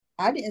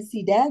I didn't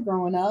see dad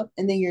growing up.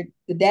 And then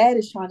the dad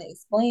is trying to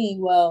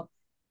explain, well,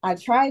 I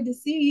tried to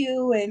see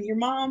you and your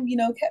mom,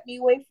 kept me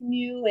away from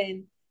you.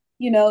 And,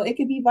 it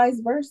could be vice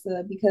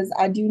versa because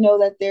I do know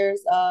that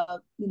there's,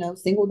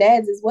 single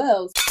dads as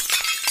well.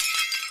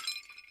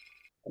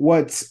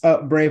 What's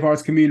up,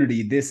 Bravehearts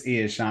community? This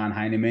is Sean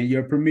Heineman,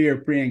 your premier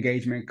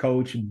pre-engagement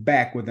coach,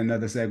 back with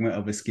another segment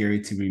of A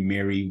Scary to Be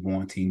Married,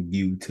 wanting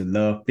you to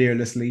love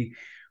fearlessly.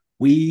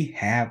 We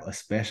have a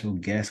special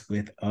guest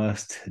with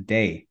us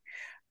today.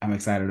 I'm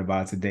excited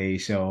about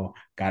today's show.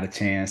 Got a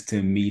chance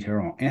to meet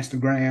her on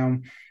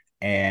Instagram,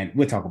 and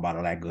we'll talk about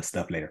all that good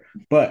stuff later.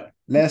 But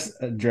let's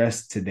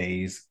address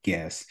today's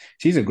guest.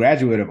 She's a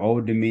graduate of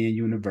Old Dominion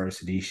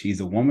University. She's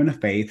a woman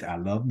of faith. I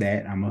love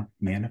that. I'm a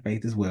man of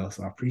faith as well,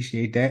 so I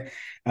appreciate that.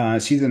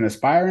 She's an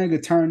aspiring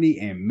attorney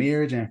and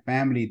marriage and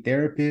family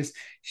therapist.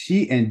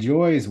 She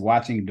enjoys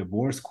watching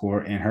divorce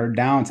court in her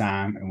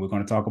downtime, and we're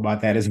going to talk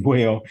about that as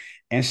well.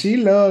 And she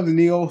loves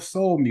neo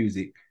soul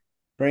music.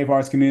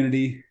 Bravehearts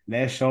community,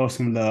 let's show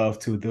some love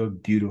to the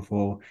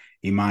beautiful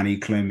Emoni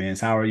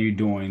Clemons. How are you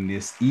doing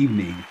this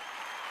evening?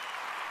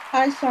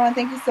 Hi, Sean.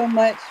 Thank you so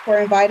much for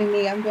inviting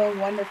me. I'm doing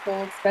wonderful,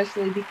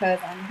 especially because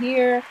I'm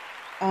here.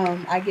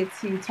 I get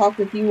to talk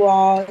with you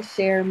all,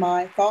 share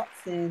my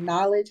thoughts and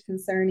knowledge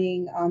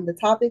concerning the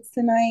topics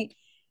tonight.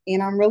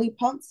 And I'm really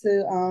pumped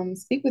to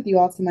speak with you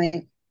all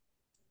tonight.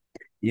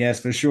 Yes,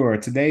 for sure.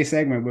 Today's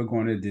segment, we're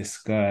going to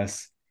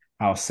discuss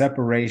how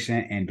separation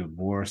and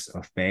divorce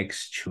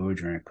affects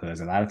children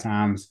because a lot of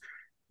times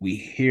we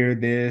hear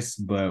this,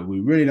 but we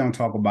really don't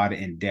talk about it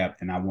in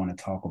depth. And I want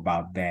to talk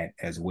about that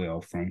as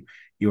well from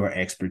your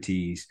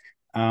expertise.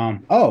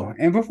 And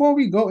before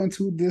we go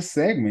into this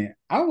segment,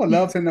 I would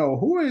love to know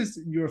who is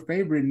your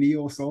favorite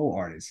neo soul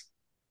artist?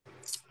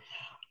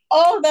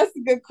 Oh, that's a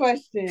good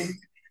question.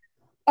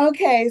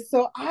 Okay,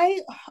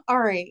 all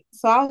right,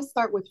 so I'll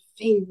start with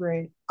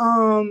favorite.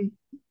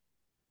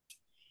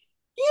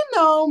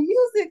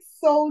 Music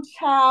soul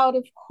child,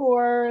 of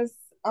course.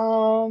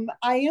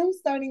 I am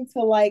starting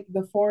to like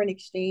the foreign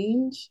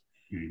exchange.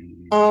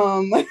 Mm,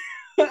 Um,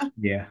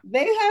 yeah.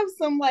 they have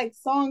some like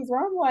songs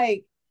where I'm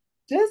like,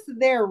 just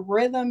their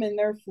rhythm and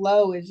their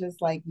flow is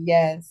just like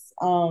yes.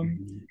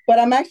 Mm, But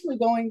I'm actually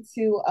going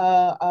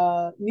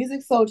to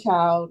Music Soul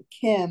Child,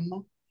 Kim,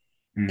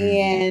 mm,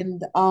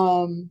 and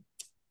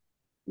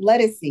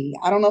Lettucey.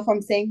 I don't know if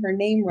I'm saying her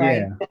name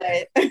right,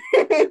 yeah.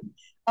 but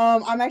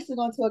I'm actually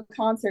going to a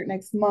concert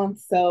next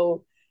month,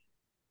 so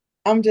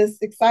I'm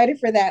just excited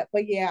for that.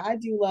 But yeah, I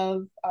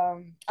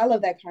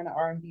love that kind of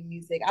R&B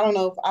music. I don't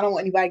want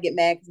anybody to get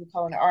mad because we're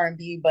calling it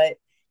R&B, but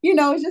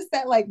it's just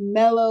that like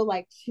mellow,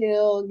 like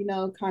chill,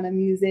 kind of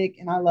music,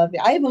 and I love it.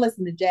 I even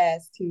listen to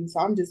jazz too, so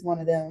I'm just one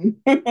of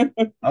them.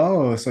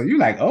 Oh, so you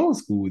like old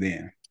school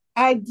then?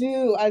 I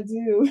do.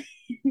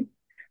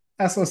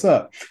 That's what's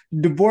up.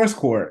 Divorce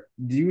court.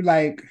 Do you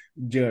like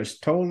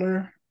Judge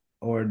Toller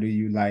or do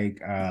you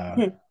like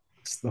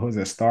who's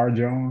it, Star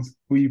Jones?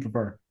 Who you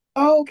prefer?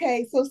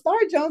 Okay, so Star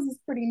Jones is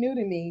pretty new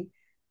to me.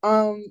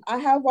 I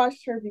have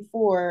watched her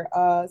before,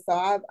 so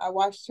I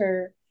watched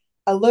her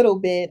a little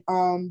bit.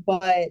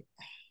 But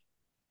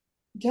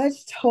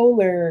Judge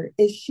Toller,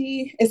 is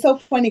she? It's so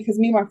funny because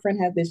me and my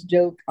friend had this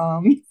joke.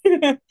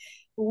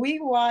 We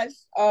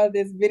watched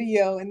this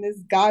video and this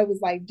guy was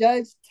like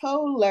Judge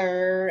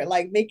Toller,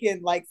 like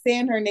making like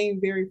saying her name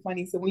very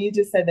funny. So when you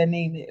just said that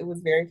name, it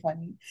was very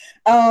funny.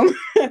 Um,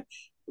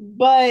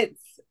 but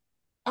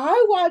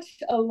I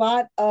watched a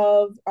lot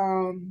of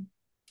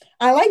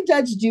I like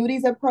Judge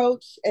Judy's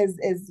approach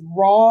as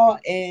raw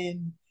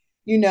and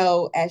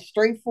as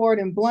straightforward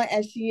and blunt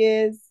as she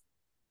is.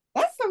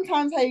 That's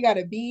sometimes how you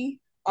gotta be.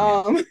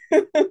 Yeah,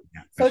 yeah, for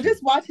So sure.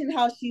 just watching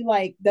how she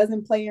like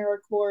doesn't play in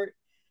her court.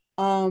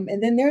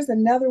 And then there's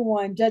another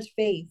one, Judge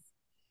Faith.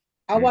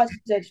 I watch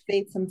Mhm. Judge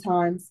Faith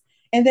sometimes.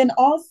 And then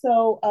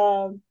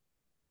also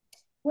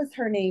what's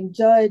her name?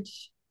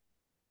 Judge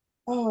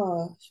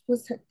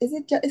what's her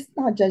it's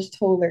not Judge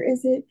Toller,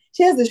 is it?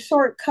 She has a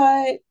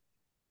shortcut.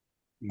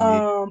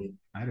 Yeah, Um, is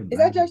I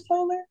that do. Judge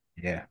Toller?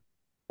 Yeah.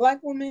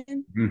 Black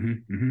woman?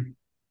 Hmm.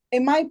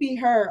 It might be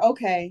her.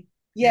 Okay.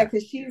 Yeah, Yeah.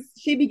 because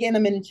she be getting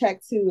them in the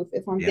check too,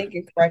 if I'm Yeah.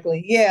 thinking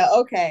correctly. Yeah,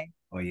 okay.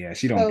 Oh yeah,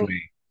 she don't So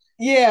play.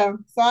 yeah,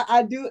 so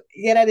I do,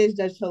 yeah, that is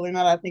Judge Toller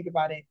now that I think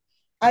about it.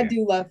 I Yeah.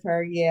 do love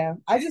her, yeah.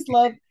 I just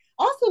love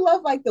also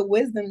love like the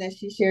wisdom that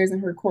she shares in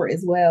her court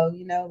as well,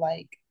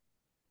 like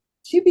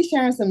she be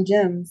sharing some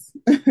gems.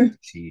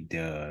 She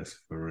does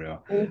for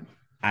real.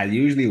 I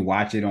usually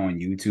watch it on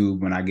YouTube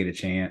when I get a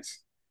chance,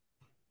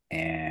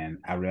 and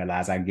I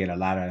realize I get a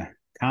lot of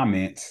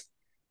comments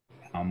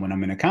when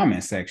I'm in the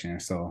comment section.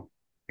 So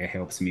it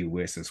helps me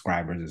with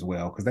subscribers as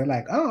well because they're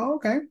like, oh,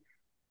 okay.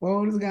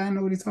 Well, this guy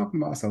know what he's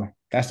talking about. So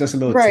that's just a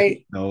little tip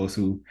Right. for those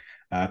who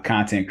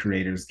content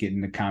creators get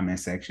in the comment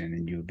section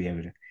and you'll be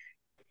able to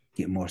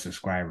get more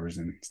subscribers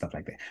and stuff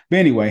like that. But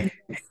anyway,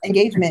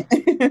 Engagement.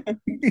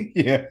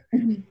 yeah.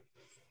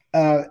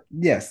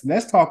 Yes,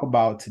 let's talk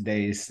about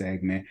today's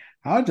segment.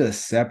 How does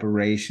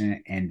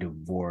separation and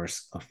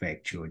divorce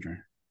affect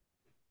children?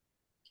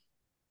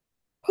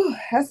 Whew,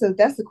 that's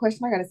a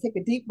question. I gotta take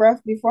a deep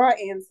breath before I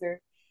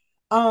answer.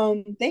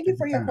 Thank you Take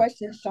for your your time.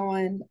 question,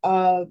 Sean.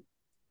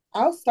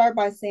 I'll start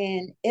by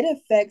saying it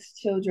affects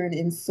children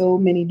in so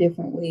many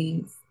different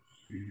ways.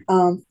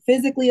 Mhm.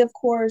 Physically, of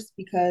course,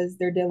 because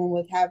they're dealing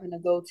with having to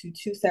go to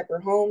two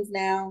separate homes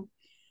now.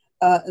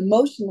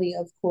 Emotionally,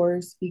 of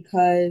course,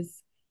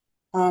 because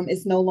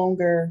it's no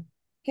longer,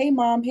 hey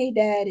mom, hey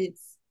dad.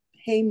 It's,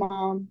 hey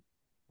mom,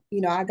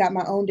 I got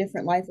my own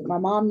different life with my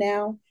mom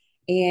now.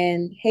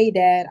 And hey,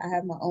 dad, I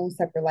have my own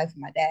separate life with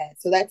my dad.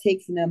 So that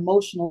takes an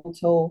emotional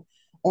toll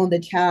on the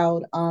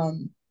child.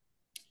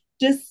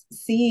 Just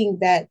seeing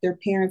that their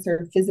parents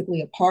are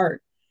physically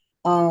apart.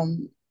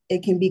 Um,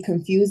 it can be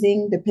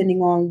confusing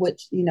depending on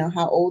which,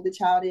 how old the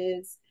child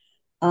is.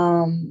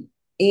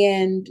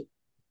 And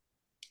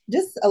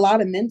just a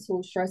lot of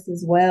mental stress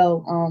as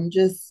well.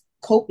 Just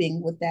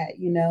coping with that,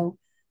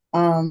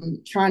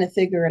 trying to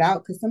figure it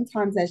out. Because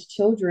sometimes as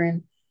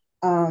children,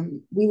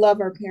 we love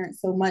our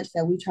parents so much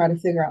that we try to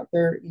figure out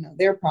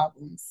their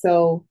problems.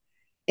 So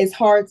it's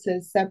hard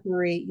to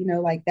separate,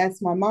 like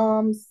that's my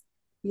mom's,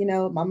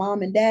 my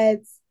mom and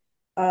dad's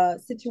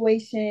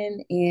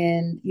situation.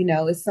 And,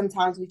 it's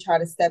sometimes we try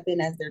to step in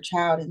as their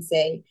child and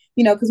say,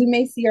 because we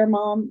may see our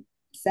mom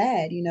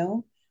sad,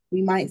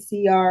 we might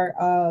see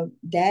our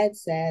dad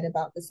sad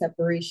about the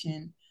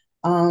separation.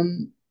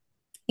 Um,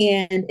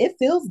 and it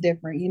feels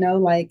different,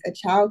 like a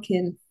child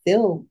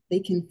they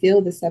can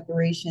feel the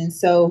separation.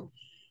 So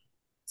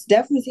it's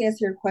definitely, to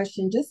answer your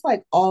question, just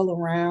like all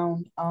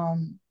around.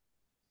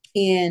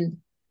 And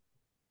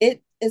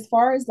it, as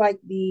far as like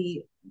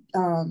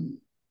um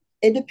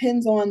it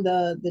depends on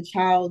the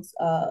child's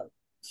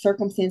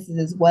circumstances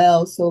as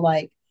well. So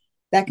like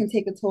that can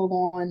take a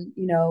toll on,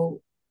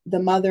 the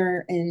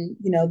mother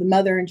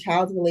and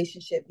child's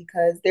relationship,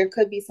 because there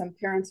could be some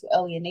parental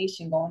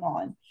alienation going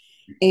on.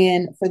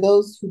 And for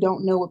those who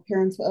don't know what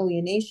parental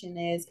alienation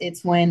is,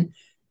 it's when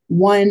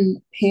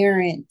one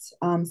parent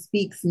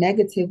speaks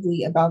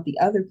negatively about the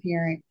other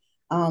parent,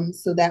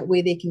 so that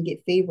way they can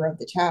get favor of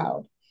the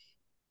child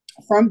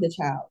from the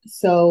child.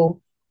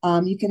 So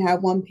you can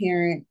have one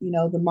parent,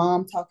 the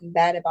mom talking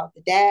bad about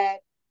the dad.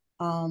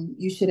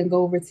 You shouldn't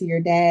go over to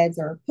your dad's,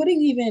 or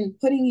putting even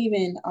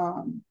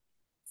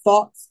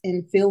thoughts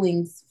and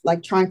feelings,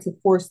 like trying to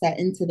force that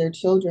into their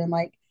children.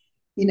 Like,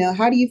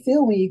 how do you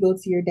feel when you go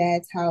to your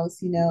dad's house?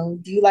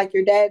 Do you like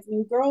your dad's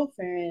new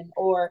girlfriend?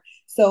 Or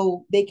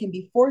so they can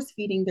be force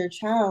feeding their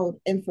child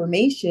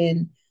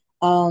information.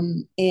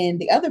 And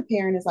the other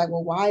parent is like,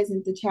 well, why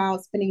isn't the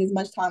child spending as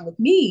much time with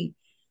me?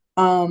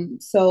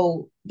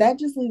 So that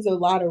just leaves a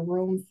lot of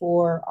room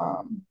for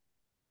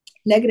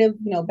negative,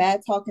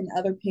 bad talking to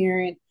other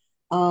parent.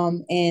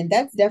 And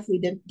that's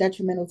definitely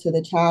detrimental to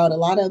the child. A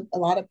lot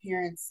of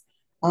parents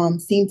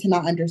seem to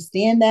not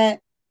understand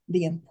that,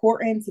 the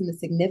importance and the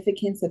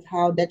significance of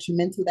how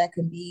detrimental that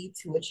can be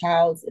to a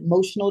child's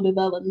emotional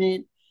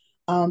development.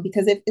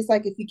 Because if it's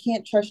like, if you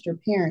can't trust your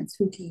parents,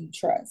 who can you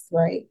trust,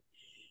 right?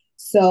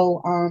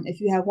 So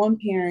if you have one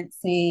parent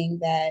saying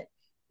that,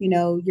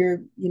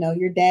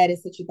 your dad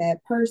is such a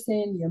bad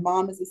person, your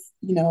mom is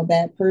a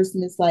bad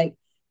person, it's like,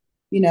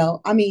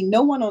 I mean,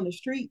 no one on the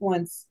street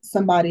wants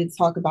somebody to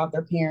talk about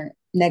their parent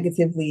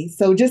negatively.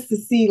 So just to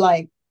see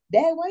like,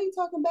 dad, why are you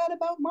talking bad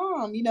about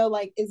mom?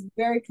 Like, it's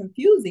very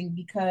confusing,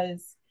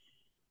 because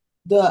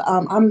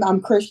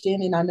I'm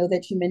Christian, and I know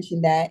that you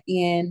mentioned that.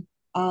 And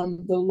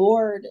the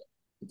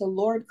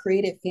Lord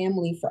created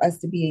family for us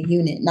to be a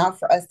unit, not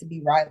for us to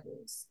be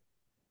rivals.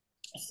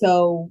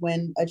 So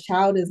when a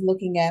child is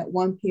looking at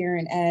one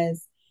parent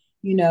as,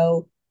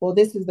 well,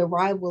 this is the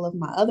rival of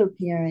my other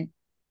parent,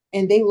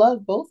 and they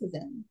love both of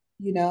them,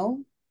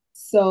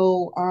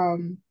 So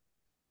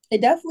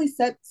it definitely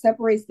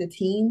separates the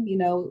team.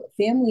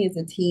 Family is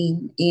a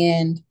team,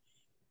 and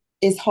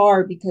it's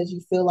hard because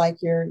you feel like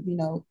you're,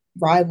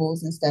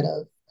 rivals instead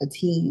of a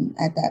team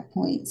at that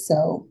point.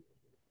 So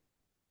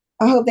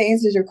I hope that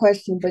answers your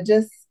question, but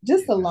just a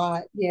Yeah.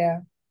 lot. Yeah.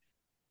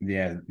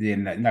 Yeah,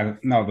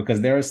 no, because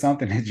there was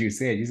something that you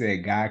said. You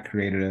said God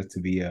created us to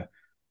be a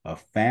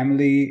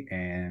family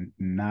and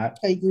not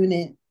A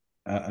unit.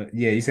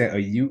 yeah, you said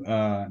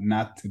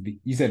not to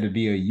be, you said to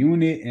be a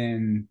unit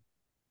and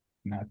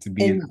not to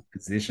be in And a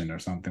position or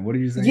something. What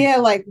did you say? yeah,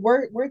 like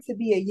we're to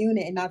be a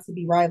unit and not to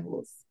be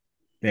rivals.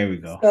 There we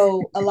go.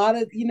 So a lot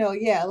of,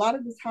 yeah, a lot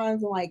of the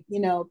times when, like,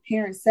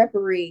 parents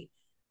separate,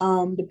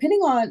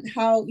 depending on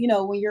how,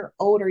 when you're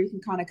older, you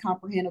can kind of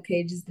comprehend, okay,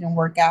 it just didn't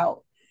work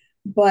out.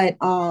 But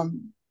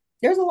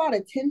there's a lot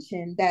of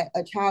tension that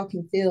a child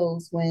can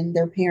feel when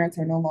their parents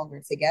are no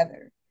longer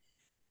together.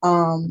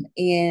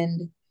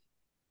 And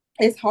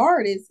it's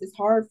hard. It's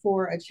hard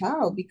for a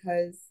child,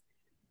 because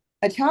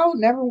a child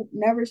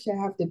never should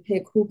have to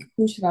pick who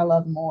should I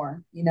love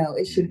more.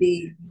 It should Mhm.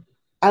 be,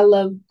 I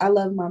love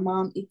my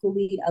mom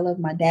equally. I love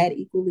my dad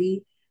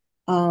equally.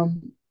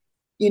 Um,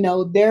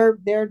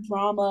 their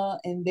drama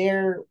and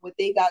their what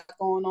they got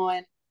going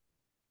on.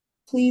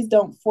 Please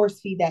don't force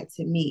feed that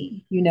to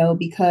me.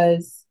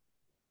 Because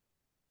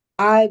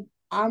I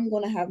I'm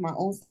gonna have my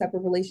own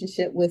separate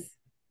relationship with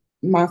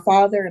my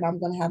father, and I'm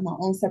going to have my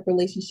own separate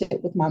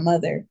relationship with my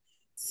mother.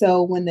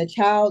 So when the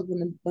child,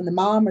 when the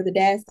mom or the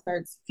dad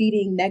starts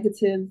feeding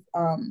negative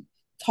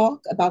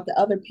talk about the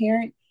other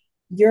parent,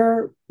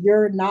 you're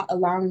not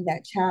allowing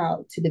that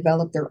child to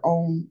develop their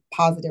own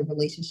positive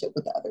relationship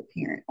with the other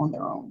parent on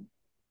their own.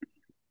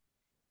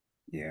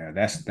 Yeah,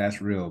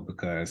 that's real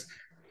because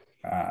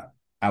uh,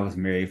 I was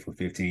married for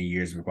 15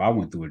 years before I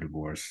went through a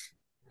divorce.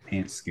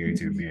 Hence, scary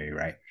to Mm-hmm. marry,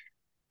 right?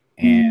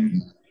 And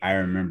Mm-hmm. I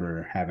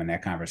remember having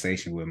that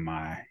conversation with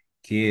my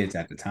kids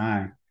at the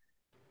time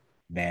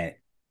that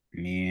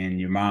me and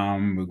your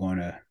mom were going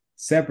to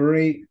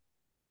separate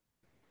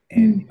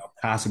and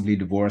possibly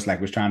divorce.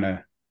 Like, we're trying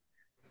to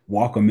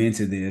walk them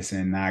into this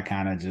and not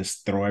kind of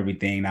just throw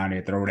everything down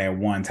there, throw that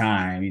one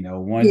time,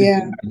 wanted to be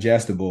Yeah.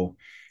 digestible.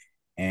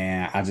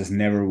 And I just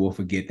never will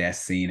forget that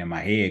scene in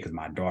my head because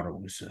my daughter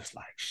was just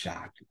like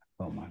shocked.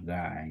 Oh my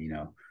God.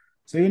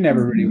 So you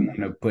never really Mm-hmm. want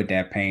to put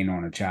that pain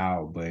on a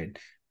child. But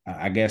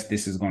I guess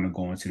this is going to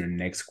go into the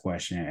next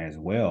question as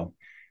well.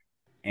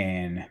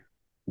 And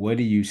what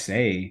do you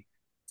say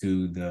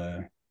to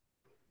the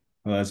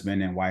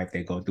husband and wife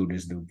that go through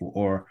this divorce,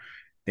 or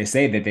they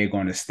say that they're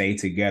going to stay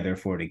together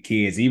for the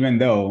kids, even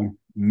though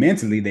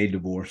mentally they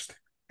divorced,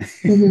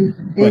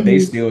 Mm-hmm. but they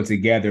Mm-hmm. still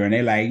together and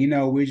they're like,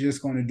 we're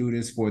just going to do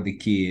this for the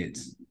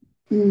kids.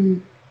 Mm-hmm.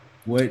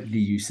 What do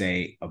you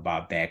say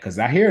about that? Because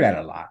I hear that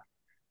a lot,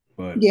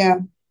 but Yeah.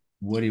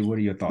 what are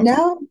your thoughts on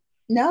Now,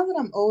 now that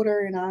I'm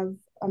older and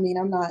I mean,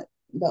 I'm not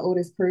the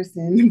oldest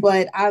person,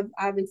 but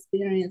I've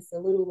experienced a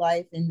little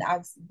life and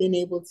I've been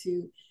able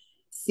to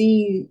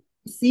see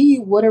see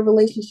what a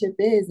relationship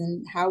is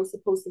and how it's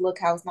supposed to look,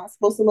 how it's not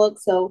supposed to look.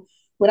 So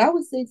what I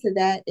would say to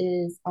that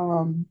is,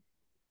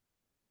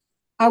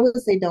 I would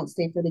say don't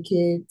stay for the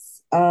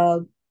kids.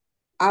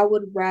 I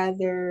would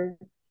rather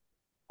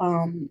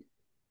um,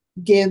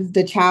 give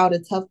the child a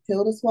tough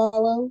pill to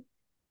swallow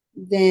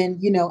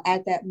than,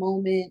 at that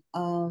moment,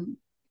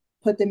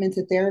 put them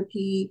into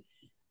therapy,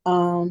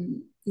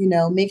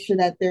 make sure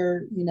that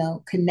they're,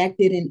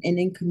 connected and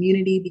in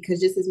community, because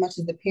just as much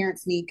as the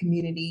parents need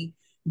community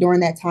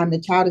during that time,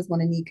 the child is going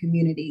to need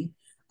community.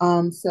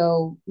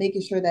 So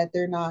making sure that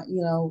they're not,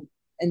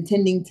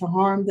 intending to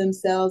harm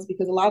themselves,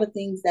 because a lot of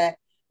things that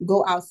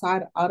go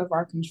out of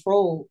our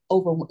control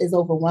is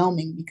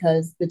overwhelming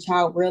because the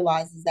child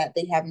realizes that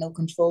they have no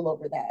control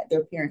over that,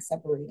 their parents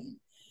separating.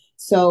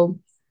 So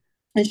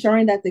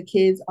ensuring that the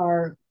kids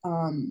are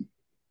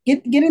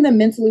getting them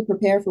mentally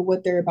prepared for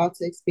what they're about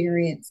to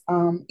experience.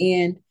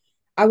 And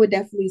I would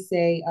definitely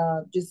say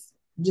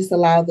just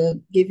allow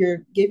the give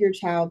your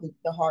child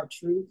the hard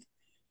truth,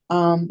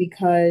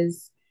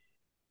 because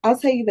I'll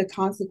tell you the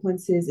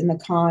consequences and the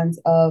cons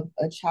of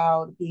a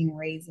child being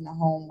raised in a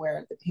home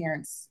where the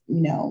parents,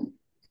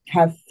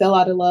 have fell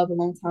out of love a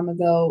long time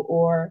ago,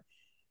 or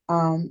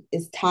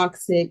is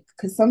toxic.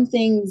 Because some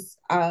things,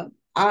 I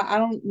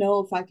don't know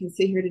if I can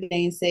sit here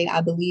today and say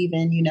I believe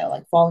in,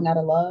 like falling out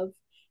of love.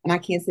 And I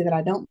can't say that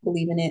I don't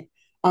believe in it.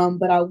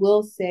 But I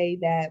will say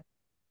that,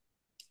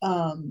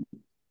 um,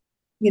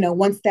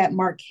 once that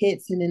mark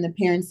hits and then the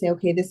parents say,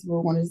 okay, this is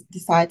what we're going to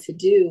decide to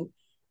do.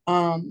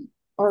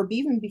 Or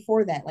even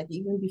before that, like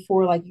even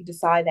before like you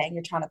decide that and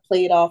you're trying to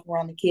play it off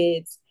around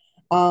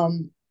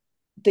um,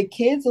 the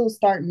kids will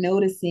start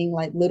noticing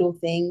like little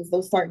things.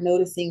 They'll start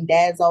noticing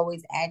dad's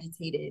always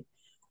agitated,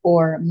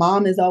 or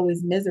mom is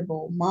always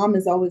miserable, mom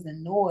is always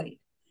annoyed.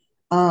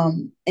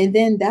 And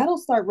then that'll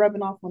start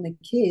rubbing off on the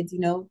kids.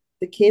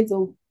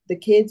 The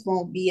kids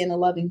won't be in a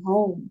loving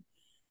home.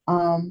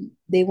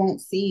 They won't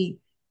see,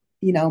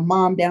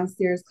 mom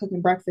downstairs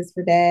cooking breakfast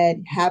for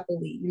dad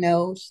happily.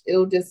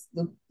 It'll just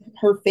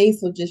her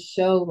face will just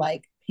show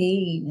like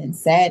pain and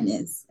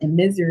sadness and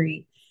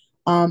misery.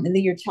 And then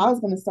your child's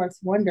going to start to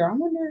wonder. I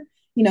wonder,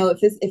 if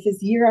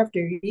it's year after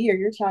year,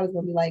 your child is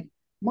going to be like,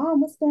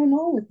 "Mom, what's going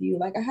on with you?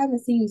 Like, I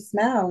haven't seen you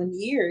smile in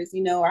years.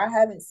 I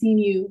haven't seen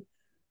you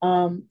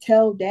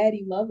tell dad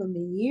you love him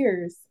in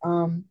years."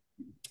 And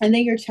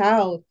then your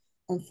child,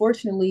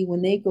 unfortunately,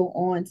 when they go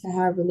on to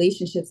have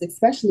relationships,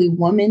 especially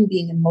women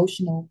being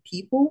emotional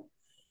people,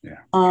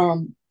 Yeah.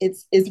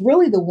 it's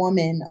really the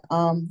woman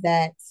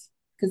that,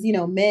 because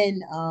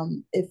men,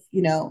 if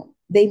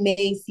they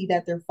may see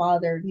that their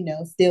father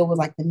still was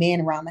like the man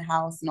around the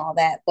house and all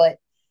that, but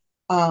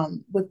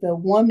with the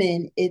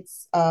woman,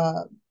 it's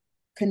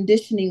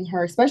conditioning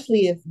her,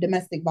 especially if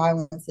domestic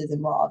violence is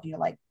involved,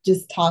 like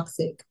just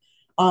toxic.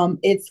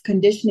 It's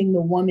conditioning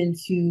the woman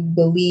to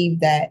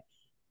believe that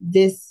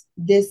this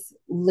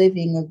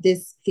living of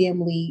this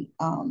family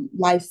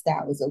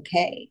lifestyle is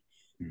okay.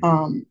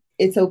 Mm-hmm.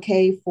 It's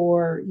okay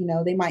for,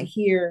 they might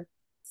hear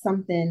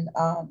something,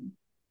 up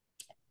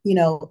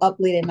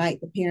late at night,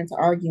 the parents are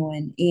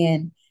arguing,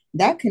 and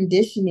that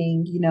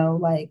conditioning,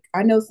 like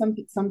I know some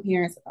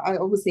parents, I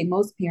would say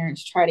most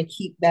parents try to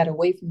keep that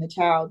away from the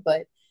child,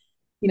 but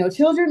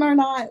children are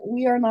not,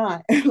 we are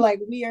not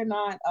like we are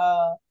not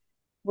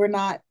we're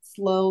not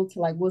slow to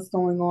like what's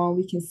going on.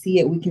 We can see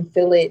it, we can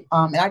feel it.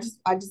 And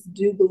I just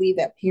do believe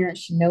that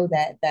parents should know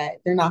that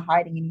they're not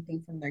hiding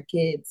anything from their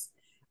kids.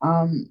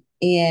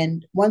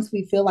 And once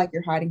we feel like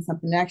you're hiding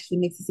something, it actually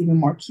makes us even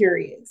more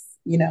curious,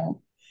 you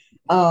know.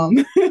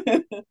 Um,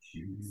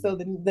 so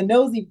the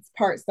nosy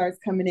part starts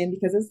coming in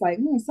because it's like,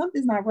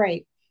 something's not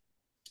right.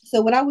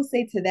 So what I would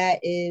say to that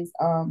is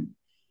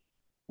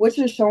what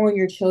you're showing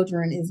your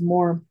children is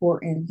more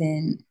important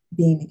than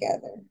being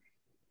together.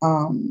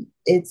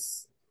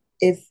 It's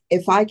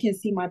if I can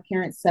see my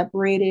parents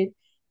separated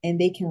and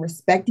they can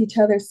respect each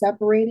other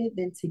separated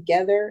than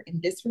together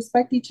and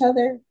disrespect each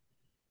other,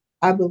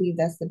 I believe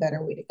that's the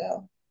better way to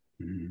go.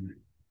 Mhm.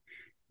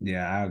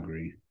 Yeah, I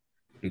agree.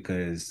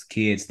 Because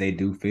kids, they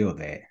do feel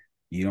that.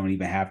 You don't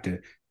even have to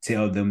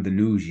tell them the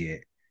news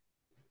yet.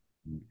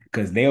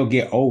 Because they'll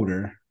get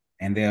older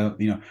and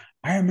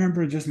I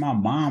remember just my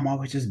mom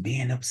always just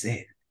being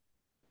upset.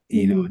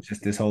 Mm-hmm.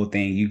 Just this whole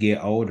thing. You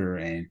get older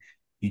and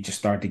you just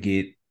start to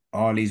get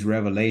all these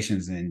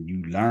revelations and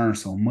you learn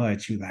so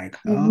much. You like,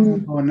 oh,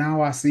 Mm-hmm.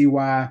 now I see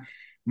why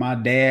my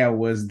dad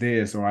was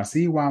this, or I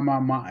see why my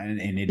mom, and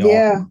it all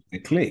Yeah. the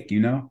click.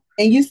 And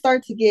you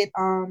start to get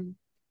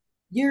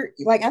you're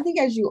like, I think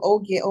as you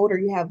get older,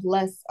 you have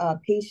less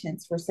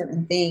patience for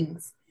certain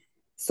things.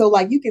 So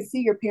like you can see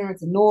your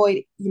parents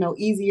annoyed,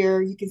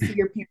 easier. You can see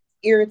your parents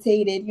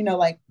irritated,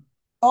 like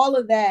all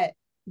of that.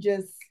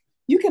 Just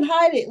you can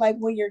hide it like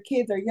when your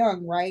kids are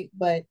young, right?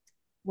 But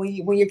when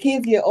your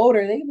kids get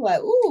older, they be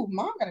like, "Ooh,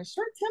 mom got a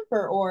short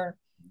temper," or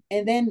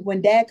and then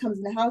when dad comes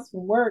in the house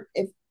from work,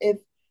 if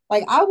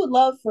like I would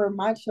love for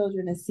my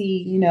children to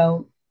see,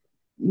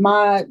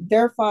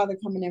 their father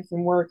coming in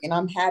from work, and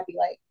I'm happy,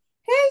 like,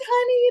 "Hey,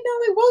 honey,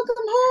 like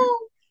welcome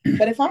home."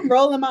 But if I'm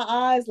rolling my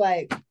eyes,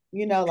 like,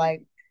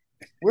 like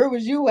where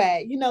was you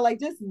at? Like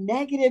just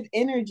negative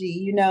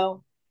energy,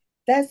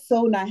 that's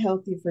so not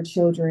healthy for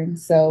children.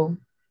 So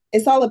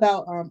it's all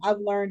about I've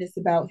learned it's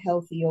about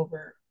healthy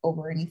over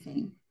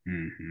anything.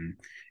 Mm-hmm.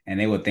 And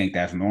they would think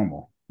that's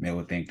normal. They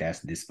would think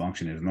that's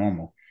dysfunction is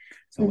normal.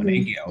 So when they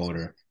Mm-hmm. get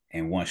older,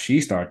 and once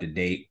she starts to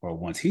date, or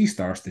once he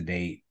starts to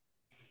date,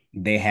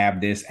 they have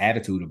this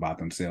attitude about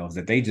themselves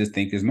that they just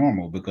think is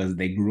normal because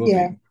they grew up in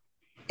Yeah.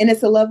 And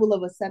it's a level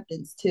of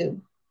acceptance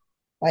too.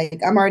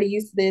 Like I'm already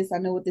used to this. I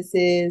know what this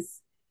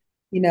is,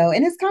 and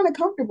it's kind of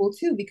comfortable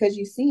too because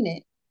you've seen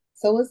it.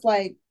 So it's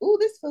like, oh,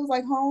 this feels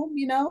like home.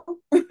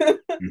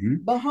 it. Hmm.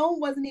 But home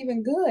wasn't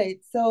even good.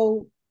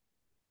 So,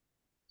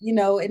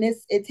 and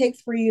it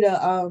takes for you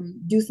to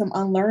do some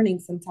unlearning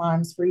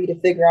sometimes for you to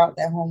figure out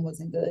that home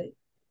wasn't good.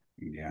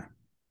 Yeah.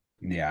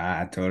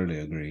 Yeah, I totally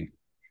agree.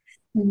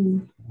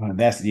 Mhm.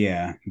 That's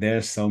yeah.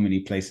 There's so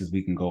many places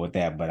we can go with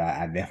that, but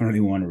I definitely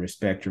want to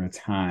respect your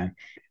time.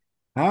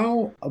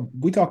 How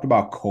we talked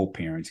about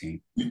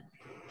co-parenting.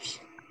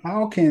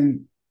 How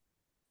can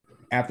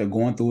after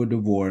going through a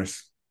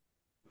divorce,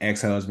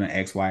 ex-husband,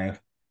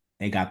 ex-wife,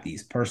 they got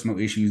these personal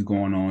issues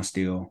going on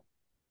still,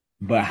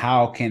 but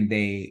how can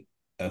they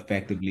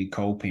effectively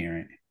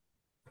co-parent?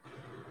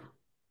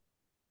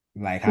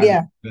 Like, how do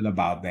Yeah. you feel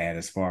about that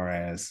as far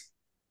as,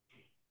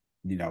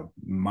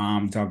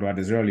 mom talked about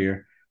this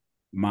earlier,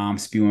 mom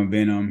spewing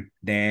venom,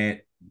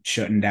 dad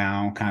shutting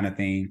down kind of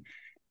thing.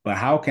 But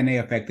how can they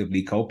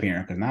effectively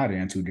co-parent? Because now they're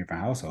in two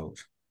different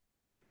households.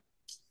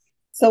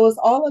 So it's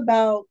all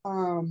about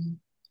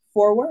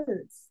 4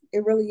 words.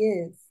 It really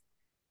is.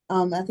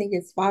 I think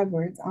it's 5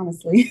 words,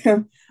 honestly.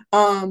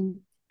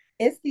 um,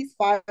 it's these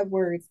 5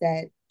 words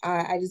that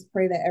I just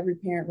pray that every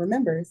parent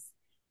remembers.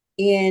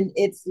 And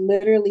it's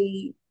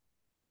literally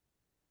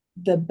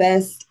the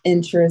best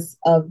interest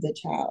of the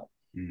child.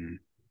 Mm-hmm.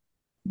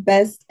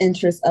 Best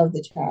interest of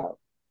the child.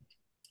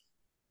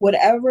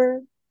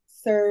 Whatever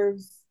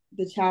serves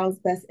the child's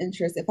best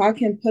interest. If I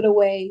can put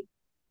away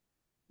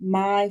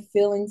my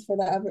feelings for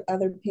the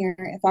other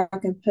parent, if I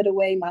can put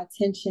away my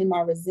tension,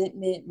 my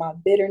resentment, my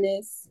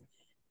bitterness,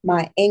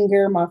 my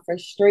anger, my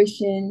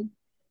frustration,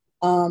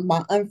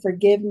 my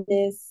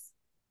unforgiveness,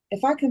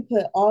 if I can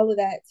put all of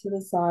that to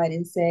the side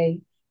and say,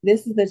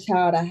 this is the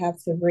child I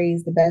have to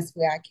raise the best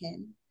way I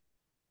can.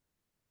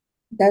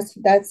 That's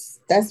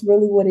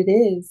really what it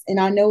is. And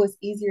I know it's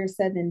easier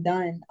said than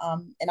done.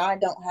 And I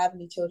don't have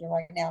any children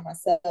right now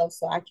myself,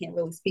 so I can't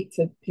really speak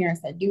to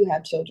parents that do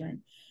have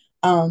children.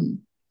 Um,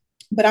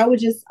 but I would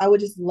just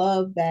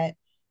love that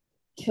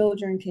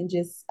children can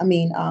just,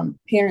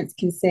 parents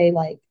can say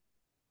like,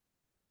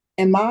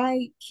 am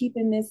I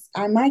keeping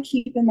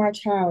my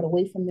child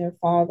away from their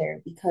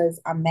father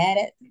because I'm mad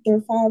at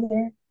their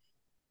father,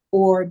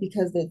 or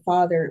because the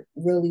father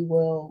really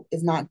will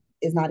is not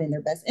in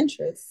their best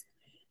interest?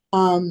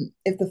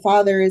 If the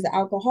father is an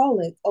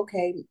alcoholic,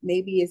 okay,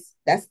 maybe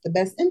that's the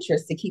best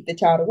interest to keep the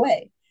child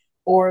away.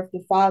 Or if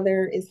the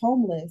father is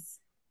homeless,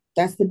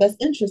 that's the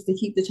best interest to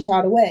keep the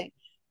child away.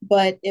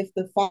 But if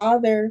the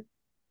father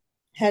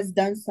has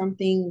done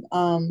something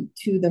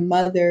to the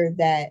mother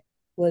that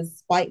was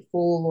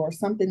spiteful, or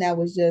something that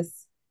was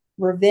just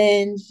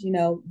revenge,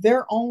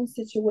 their own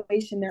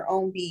situation, their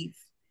own beef,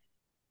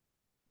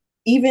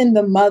 even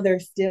the mother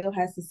still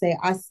has to say,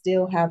 I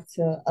still have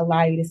to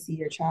allow you to see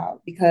your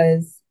child,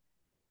 because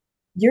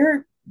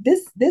you're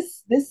this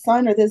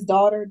son or this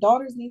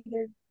daughter's need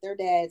their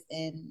dads,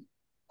 and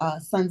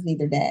sons need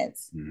their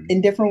dads Mm-hmm.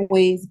 in different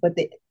ways, but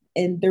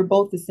they're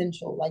both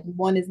essential. Like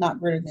one is not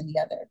greater than the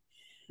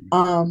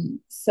other.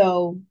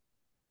 So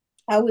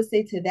I would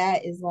say to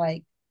that is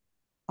like,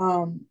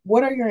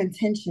 what are your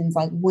intentions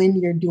like when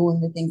you're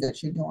doing the things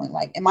that you're doing?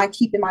 Like, am I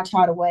keeping my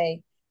child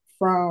away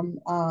from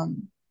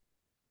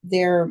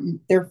their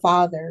their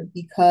father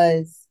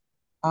because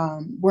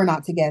we're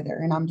not together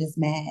and I'm just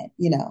mad,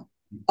 you know?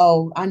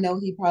 Oh, I know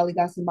he probably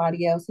got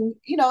somebody else who,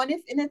 you know, and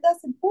if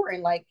that's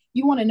important, like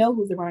you want to know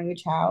who's around your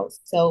child.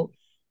 So,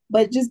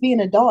 but just be an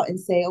adult and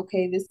say,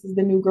 okay, this is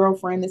the new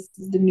girlfriend, this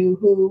is the new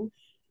who,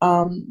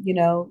 you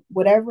know,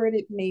 whatever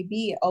it may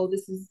be. Oh,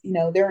 this is, you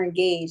know, they're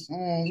engaged.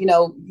 You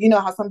know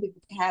how some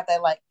people can have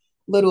that like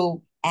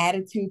little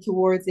attitude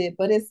towards it,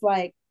 but it's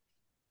like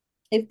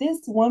if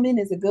this woman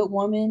is a good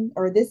woman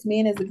or this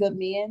man is a good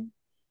man,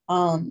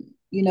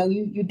 you know,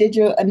 you did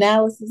your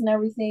analysis and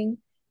everything,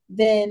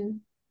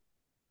 then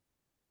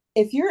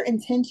if your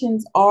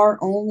intentions are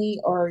only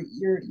or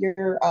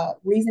your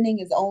reasoning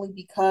is only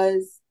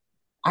because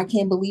I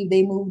can't believe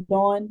they moved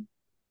on,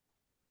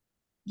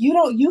 you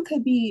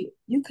could be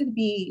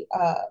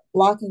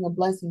blocking a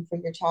blessing for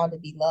your child to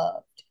be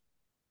loved.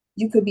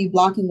 You could be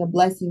blocking a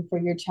blessing for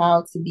your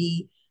child to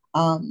be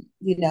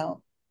you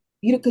know,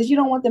 you because you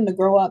don't want them to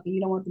grow up and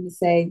you don't want them to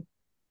say,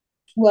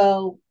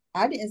 well,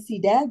 I didn't see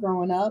dad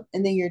growing up.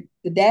 And then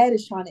the dad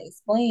is trying to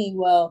explain,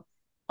 well,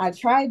 I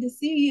tried to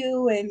see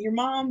you and your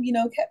mom, you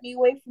know, kept me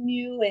away from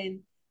you. And,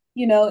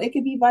 you know, it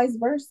could be vice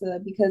versa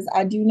because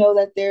I do know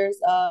that there's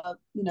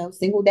you know,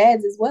 single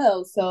dads as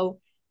well. So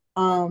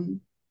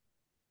um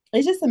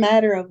it's just a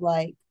matter of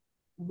like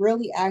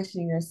really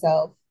asking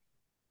yourself,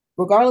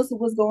 regardless of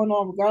what's going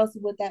on, regardless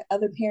of what that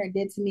other parent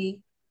did to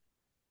me,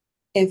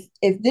 if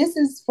this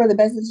is for the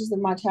best interest of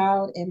my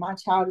child and my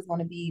child is going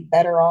to be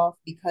better off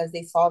because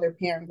they saw their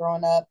parent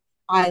growing up,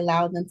 I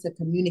allowed them to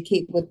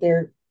communicate with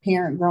their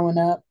parent growing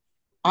up.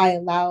 I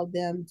allowed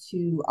them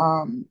to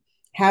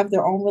have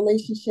their own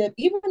relationship,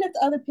 even if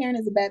the other parent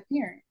is a bad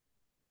parent.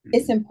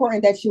 It's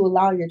important that you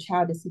allow your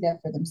child to see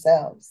that for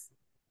themselves,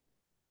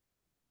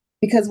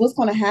 because what's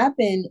going to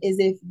happen is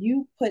if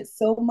you put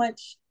so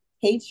much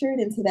hatred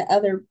into the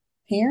other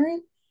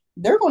parent,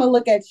 they're going to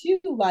look at you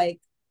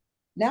like,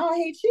 now I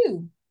hate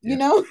you, you Yep.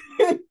 know?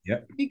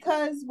 Yep.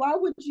 Because why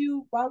would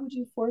you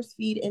force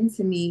feed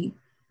into me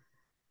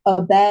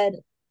a bad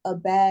a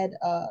bad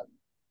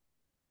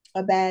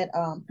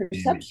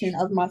perception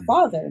Image. of my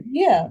father?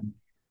 Yeah. Mm-hmm.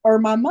 Or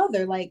my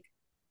mother. Like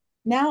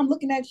now I'm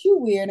looking at you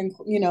weird and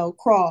you know,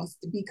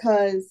 crossed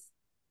because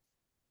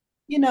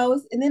you know,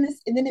 and then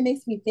it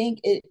makes me think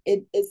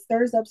it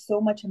stirs up so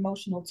much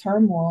emotional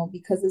turmoil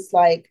because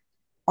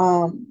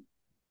um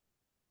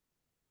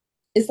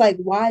it's like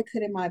why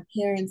couldn't my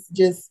parents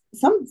just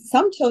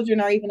some children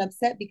are even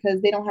upset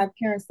because they don't have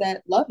parents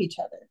that love each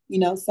other, you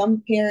know,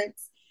 some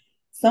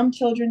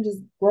children just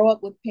grow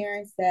up with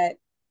parents that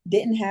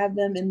didn't have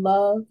them in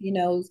love, you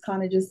know, it's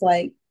kind of just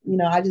like, you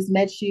know, I just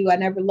met you, I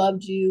never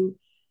loved you,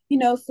 you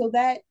know, so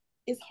that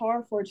it's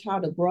hard for a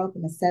child to grow up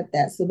and accept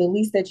that. So the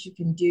least that you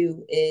can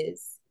do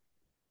is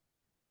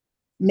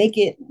make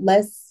it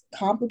less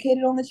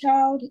complicated on the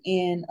child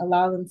and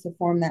allow them to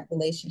form that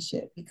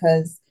relationship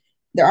because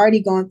they're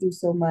already going through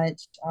so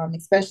much,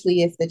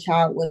 especially if the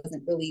child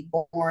wasn't really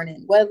born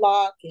in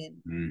wedlock. And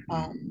Mm-hmm.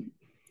 um,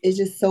 it's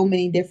just so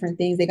many different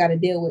things they got to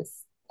deal with,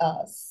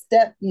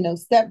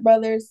 step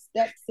brothers,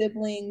 step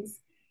siblings.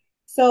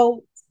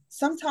 So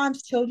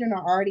sometimes children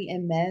are already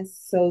in mess.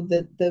 So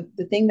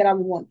the thing that I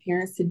would want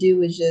parents to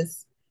do is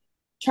just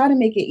try to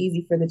make it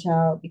easy for the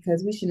child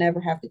because we should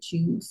never have to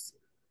choose.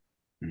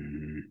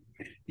 Mm-hmm.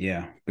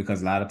 Yeah,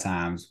 because a lot of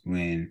times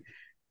when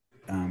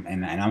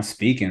and I'm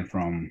speaking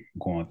from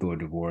going through a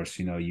divorce,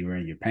 you know, you're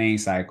in your pain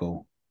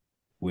cycle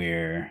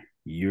where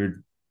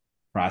you're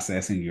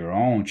processing your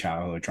own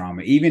childhood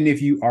trauma, even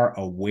if you are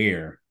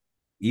aware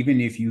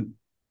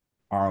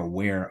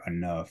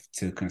enough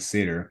to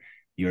consider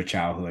your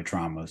childhood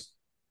traumas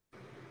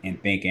and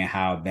thinking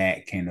how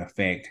that can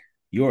affect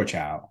your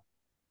child.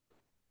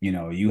 You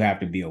know, you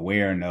have to be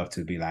aware enough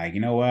to be like, you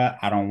know what,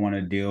 I don't want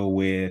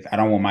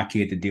my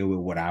kid to deal with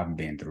what I've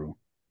been through.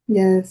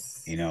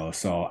 Yes. You know,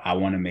 so I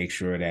want to make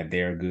sure that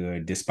they're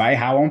good despite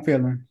how I'm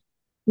feeling,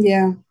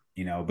 Yeah.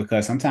 you know,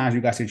 because sometimes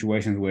you got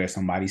situations where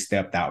somebody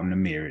stepped out in the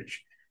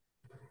marriage,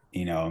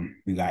 you know,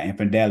 you got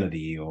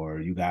infidelity or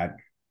you got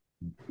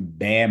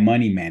bad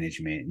money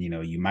management, you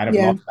know, you might have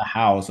Yeah. lost the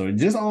house or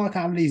just all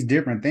kind of these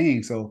different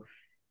things. So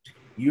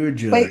you're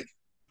just Wait,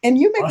 and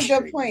you make a good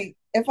frustrated. point.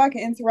 If I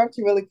can interrupt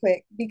you really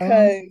quick, Uh,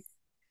 because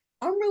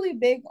I'm really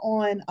big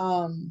on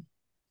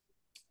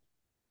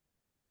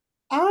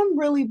I'm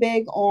really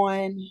big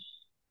on,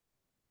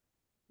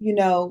 you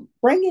know,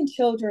 bringing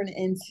children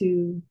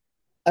into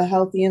a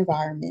healthy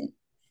environment,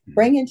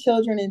 bringing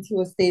children into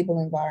a stable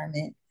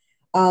environment.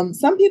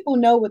 Some people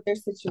know what their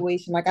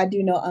situation, like I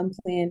do know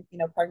unplanned, you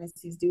know,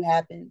 pregnancies do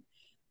happen.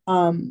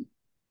 Um,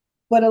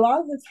 but a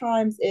lot of the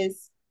times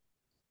it's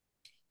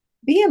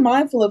being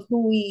mindful of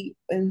who we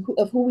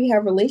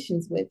have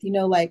relations with, you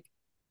know, like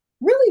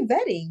really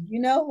vetting, you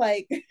know,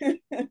 like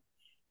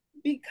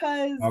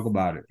because Talk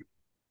about it.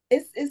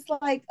 it's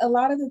like a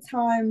lot of the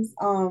times,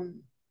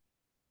 and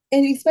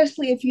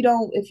especially if you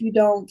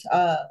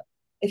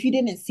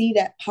didn't see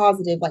that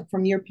positive, like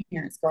from your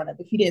parents growing up,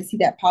 if you didn't see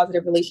that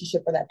positive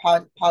relationship or that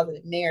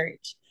positive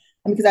marriage,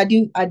 because I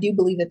do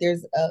believe that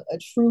there's a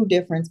true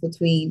difference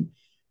between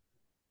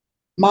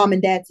mom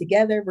and dad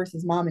together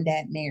versus mom and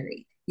dad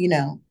married.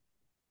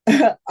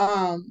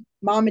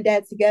 Mom and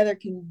dad together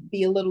can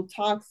be a little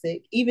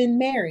toxic, even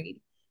married,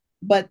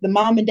 but the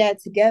mom and dad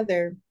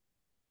together,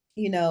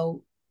 you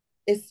know,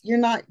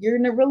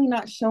 you're really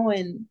not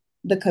showing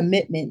the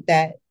commitment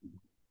that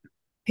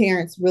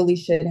parents really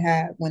should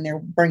have when they're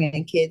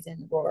bringing kids in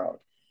the world.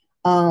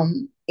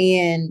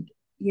 And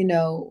you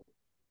know,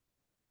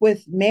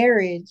 with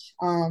marriage,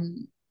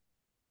 the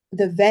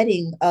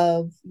vetting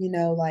of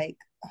like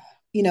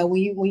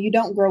when you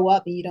don't grow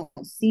up and you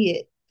don't see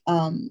it,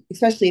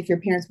 especially if your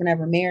parents were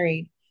never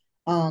married,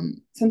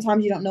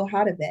 sometimes you don't know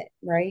how to vet,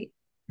 right?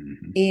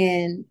 Mm-hmm.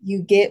 And you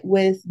get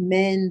with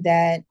men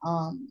that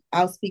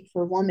I'll speak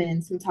for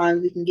women.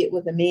 Sometimes we can get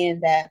with a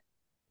man that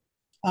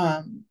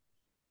um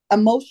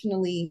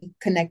emotionally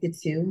connected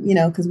to,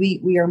 because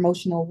we are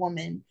emotional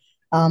women.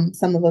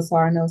 Some of us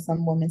are. I know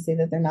some women say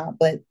that they're not,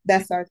 but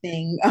that's our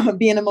thing,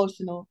 being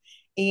emotional.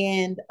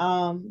 And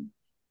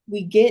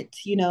we get,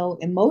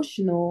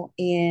 emotional,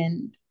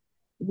 and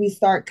we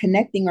start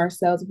connecting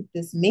ourselves with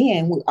this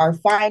man, with our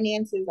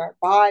finances, our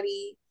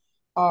body,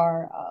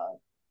 our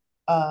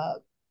uh,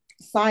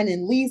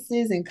 signing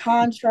leases and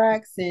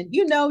contracts, and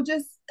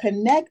just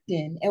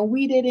connecting. And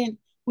we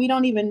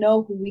don't even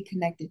know who we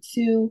connected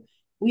to.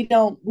 We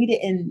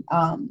didn't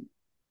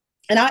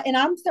and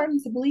I'm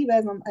starting to believe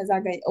as I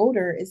get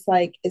older, it's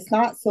like it's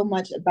not so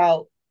much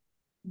about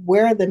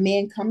where the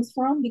man comes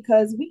from,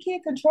 because we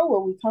can't control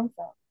where we come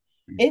from.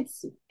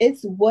 It's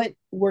what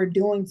we're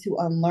doing to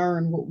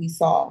unlearn what we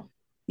saw,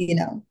 you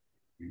know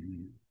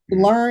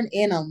Mm-hmm. learn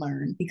and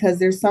unlearn, because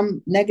there's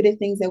some negative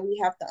things that we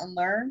have to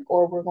unlearn,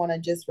 or we're going to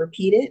just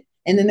repeat it.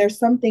 And then there's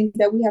some things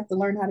that we have to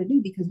learn how to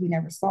do because we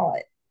never saw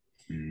it.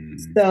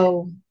 Mm-hmm.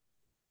 So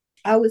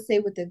I would say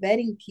with the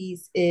vetting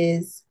piece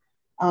is,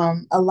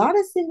 a lot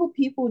of single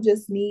people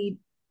we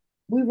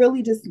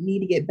really just need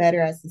to get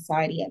better as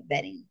society at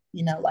vetting,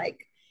 like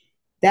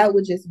that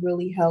would just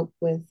really help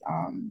with,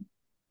 and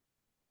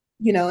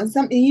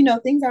some,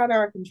 things out of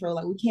our control.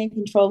 Like we can't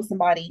control if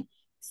somebody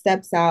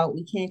steps out.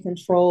 We can't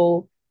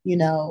control, we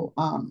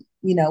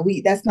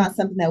that's not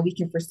something that we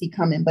can foresee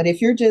coming. But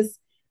if you're just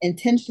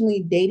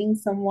intentionally dating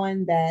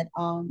someone that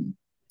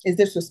is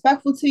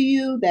disrespectful to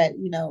you, that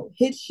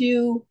hits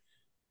you,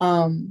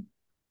 um,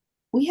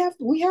 we have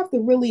to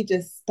really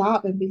just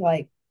stop and be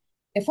like,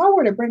 if I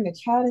were to bring a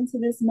child into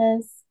this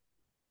mess,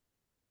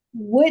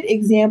 what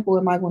example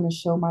am I going to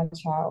show my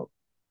child?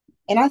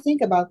 And I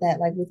think about that,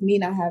 like with me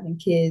not having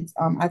kids.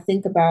 I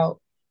think about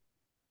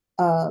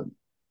uh,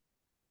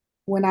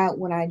 when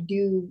I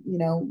do,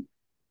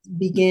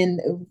 begin,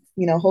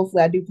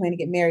 hopefully I do plan to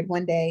get married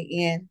one day.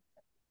 And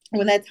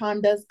when that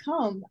time does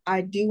come,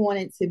 I do want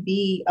it to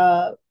be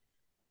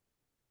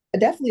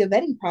definitely a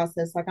vetting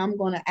process. Like I'm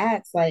going to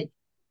ask, like,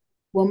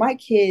 will my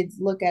kids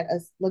look at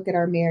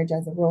our marriage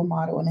as a role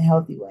model in a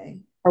healthy way?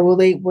 Or will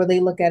they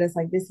look at us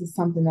like this is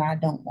something that I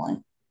don't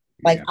want?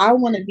 Like Yeah. I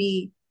want to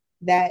be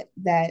that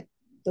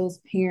those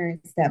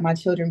parents that my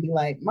children be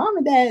like, mom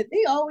and dad,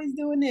 they always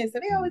doing this,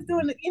 or they always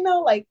doing it,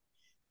 like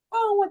I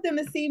don't want them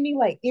to see me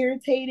like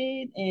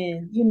irritated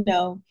and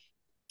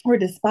or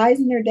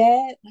despising their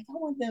dad. Like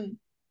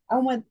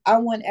I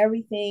want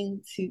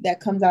everything to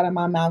that comes out of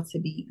my mouth to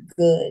be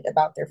good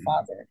about their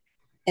father.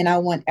 And I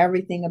want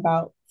everything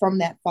about from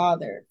that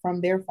father,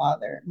 from their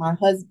father, my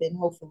husband,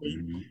 hopefully.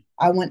 Mm-hmm.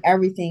 I want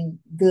everything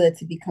good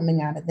to be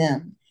coming out of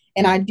them.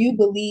 And Mm-hmm. I do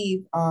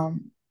believe,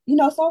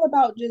 it's all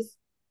about just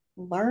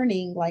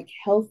learning like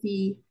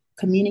healthy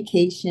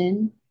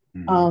communication.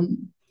 Mm-hmm.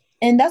 Um,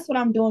 and that's what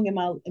I'm doing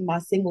in my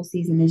single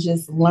season, is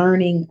just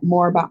learning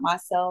more about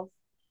myself.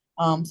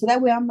 So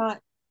that way I'm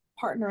not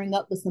partnering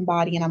up with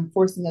somebody and I'm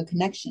forcing a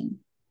connection.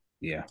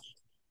 Yeah.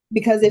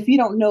 Because if you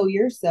don't know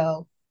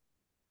yourself,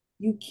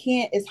 you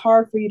can't, it's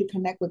hard for you to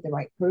connect with the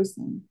right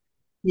person.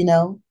 You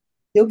know,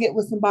 you'll get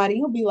with somebody,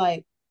 you'll be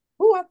like,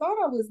 oh, I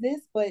thought I was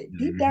this, but Mm-hmm.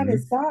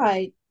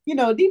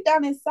 deep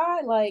down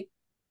inside, like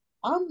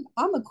I'm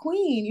a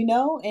queen,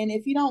 and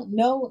if you don't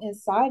know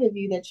inside of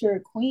you that you're a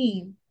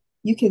queen,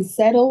 you can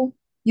settle,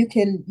 you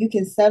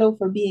can settle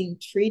for being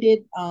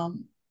treated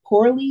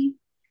poorly.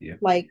 Yeah.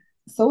 Like,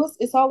 so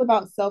it's all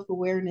about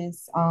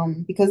self-awareness,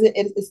 because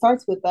it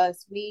starts with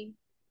us.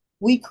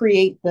 We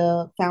create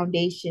the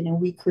foundation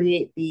and we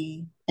create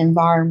the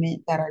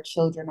environment that our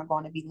children are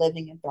going to be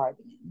living and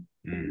thriving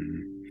in.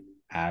 Mm-hmm.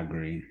 I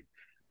agree.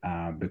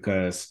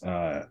 Because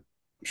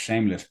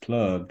shameless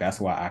plug, that's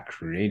why I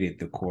created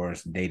the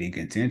course Dating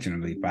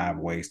Intentionally, 5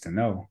 Ways to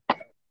Know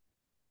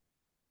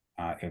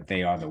if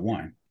they are the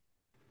one.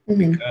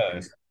 Mm-hmm.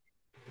 Because,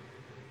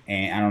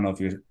 and I don't know if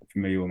you're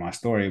familiar with my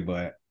story,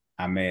 but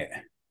I met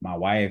my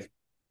wife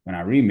when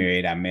I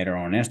remarried. I met her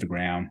on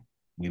Instagram.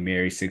 We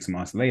married 6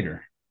 months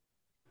later.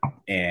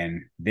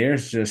 And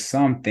there's just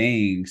some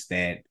things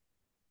that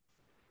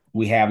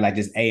we have like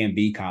this A and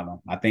B column.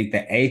 I think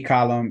the A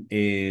column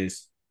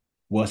is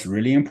what's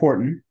really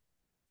important.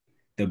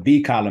 The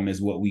B column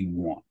is what we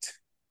want.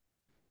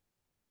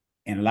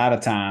 And a lot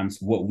of times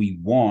what we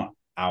want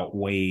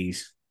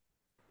outweighs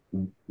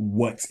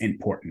what's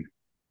important.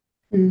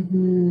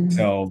 Mm-hmm.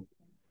 So,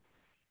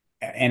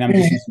 and I'm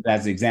just using that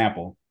as an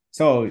example.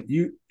 So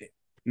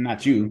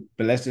not you,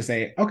 but let's just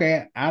say,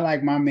 okay, I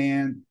like my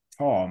man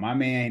tall. My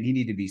man, he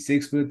need to be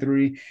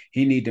 6'3".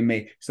 He need to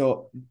make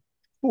so.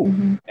 Cool,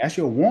 Mm-hmm. that's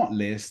your want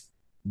list.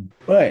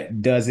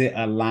 But does it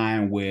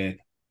align with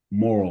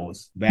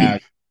morals, value,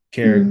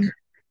 character,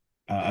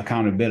 Mm-hmm.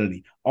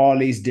 accountability, all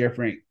these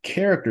different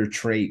character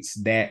traits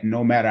that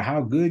no matter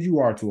how good you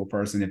are to a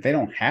person, if they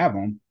don't have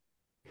them,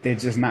 they're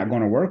just not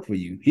going to work for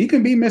you. He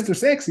can be Mr.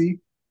 Sexy,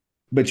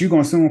 but you're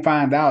going to soon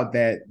find out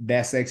that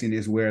that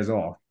sexiness wears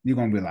off. You're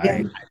going to be Yeah.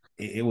 like,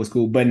 it was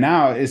cool. But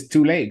now it's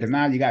too late because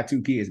now you got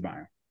two kids by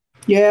him.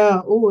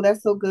 Yeah. Oh,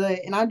 that's so good.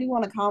 And I do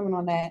want to comment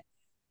on that.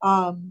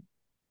 Um,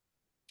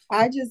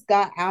 I just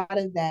got out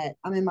of that.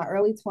 I'm in my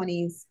early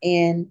 20s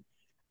and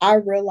I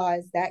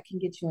realized that can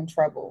get you in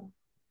trouble.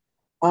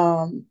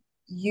 Um,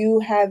 you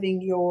having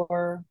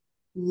your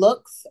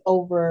looks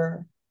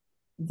over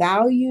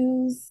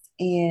values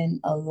and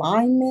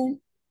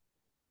alignment,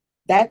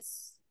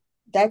 that's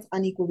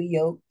unequally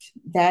yoked.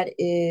 That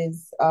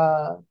is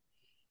a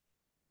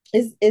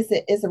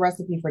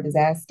recipe for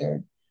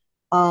disaster.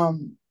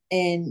 And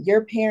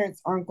your children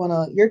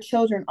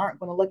aren't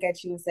gonna look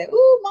at you and say,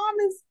 "Ooh,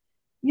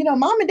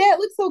 mom and dad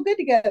look so good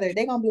together."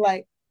 They're gonna be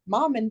like,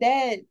 "Mom and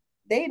dad,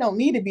 they don't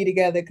need to be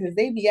together because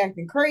they be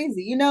acting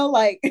crazy,"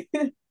 like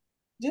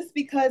just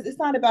because it's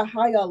not about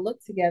how y'all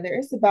look together,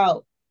 it's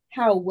about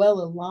how well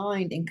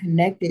aligned and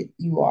connected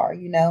you are.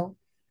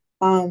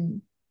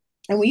 Um,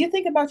 and when you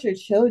think about your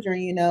children,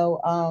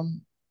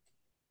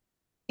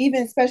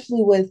 even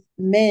especially with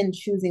men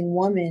choosing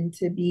women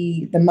to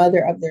be the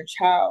mother of their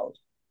child,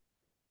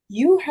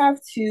 you have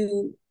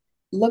to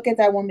look at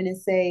that woman and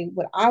say,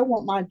 "What I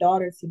want my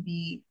daughter to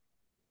be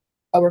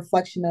a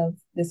reflection of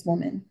this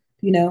woman,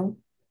 you know?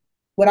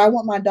 What I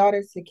want my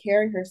daughter to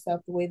carry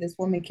herself the way this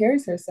woman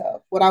carries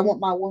herself. What I want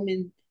my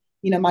woman,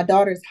 my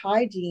daughter's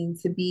hygiene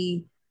to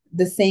be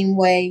the same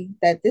way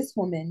that this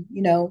woman,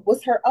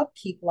 what's her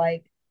upkeep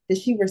like?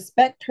 Does she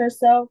respect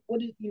herself?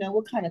 What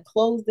kind of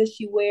clothes does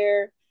she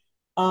wear?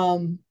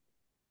 Um,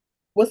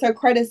 what's her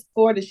credit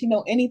score? Does she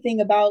know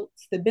anything about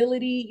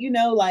stability?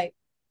 Like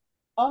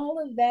all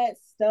of that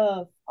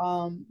stuff.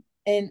 And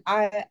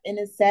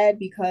it's sad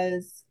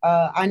because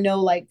I know,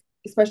 like,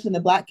 especially in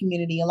the Black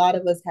community, a lot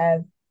of us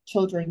have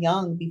children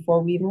young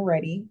before we even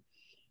ready.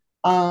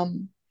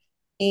 Um,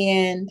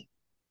 and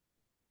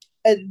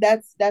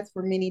that's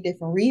for many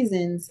different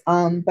reasons.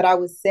 But I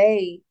would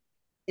say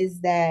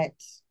is that,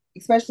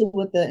 especially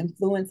with the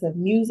influence of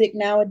music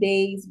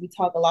nowadays, we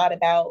talk a lot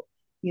about,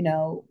 you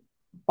know,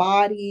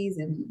 bodies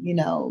and,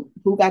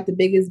 who got the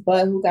biggest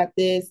butt, who got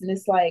this. And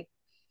it's like,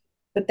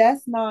 but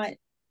that's not,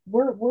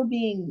 we're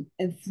being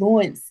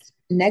influenced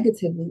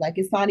negatively. Like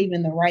it's not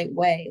even the right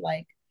way.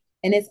 Like,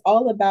 and it's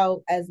all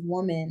about as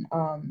women,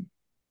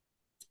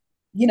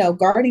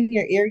 guarding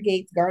your ear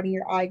gates, guarding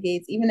your eye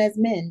gates, even as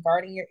men,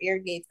 guarding your ear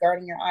gates,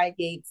 guarding your eye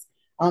gates,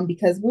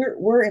 because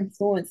we're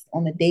influenced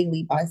on the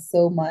daily by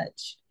so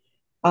much.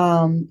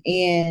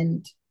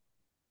 And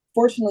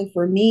fortunately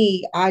for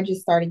me, I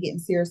just started getting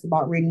serious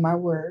about reading my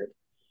word.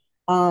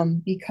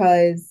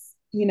 Because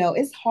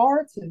it's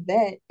hard to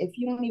vet if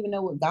you don't even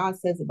know what God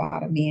says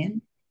about a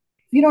man.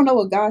 If you don't know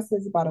what God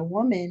says about a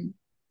woman,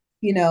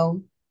 you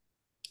know,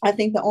 I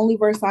think the only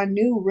verse I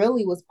knew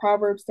really was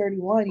Proverbs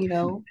 31,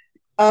 being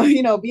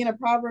a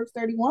Proverbs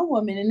 31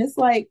 woman. And it's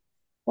like,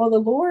 well, the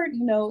Lord,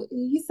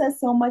 he says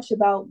so much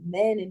about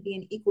men and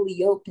being equally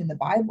yoked in the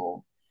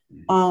Bible.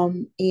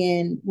 And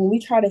when we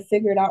try to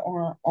figure it out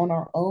on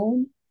our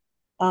own,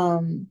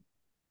 um,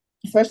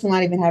 especially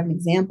not even have an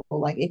example,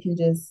 like it can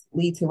just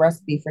lead to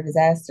recipe for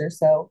disaster.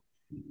 So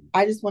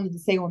I just wanted to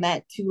say on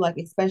that too, like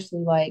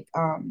especially like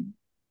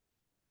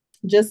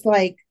just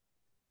like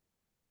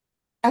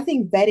I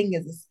think vetting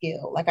is a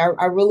skill. Like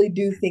I really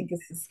do think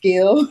it's a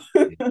skill.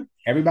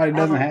 Everybody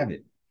doesn't um, have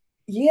it.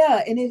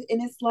 yeah, and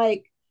it's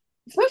like,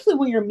 especially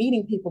when you're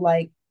meeting people.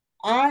 Like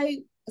I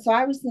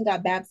I recently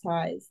got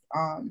baptized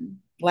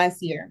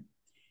last year,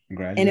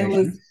 and it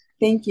was, Congratulations.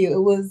 thank you,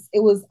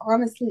 it was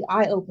honestly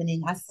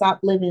eye-opening. I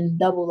stopped living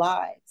double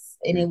lives,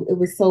 and it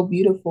was so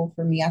beautiful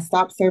for me. I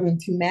stopped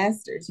serving two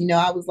masters.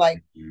 I was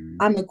like, Mm-hmm.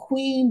 I'm a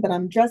queen but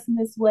I'm dressing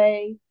this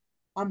way.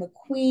 I'm a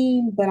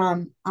queen but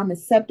I'm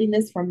accepting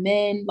this from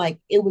men. Like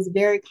it was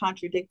very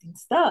contradicting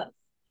stuff.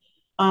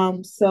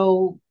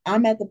 So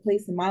I'm at the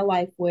place in my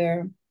life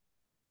where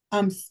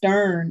I'm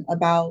stern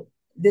about,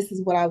 this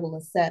is what I will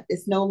accept.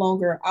 It's no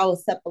longer I'll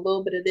accept a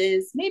little bit of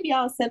this. Maybe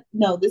I'll accept,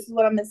 no, this is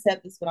what I'm gonna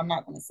accept, this is what I'm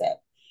not gonna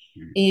accept.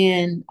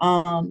 And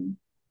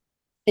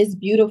it's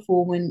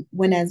beautiful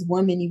when as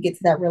women you get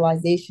to that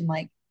realization,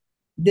 like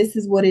this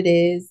is what it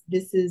is.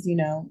 This is,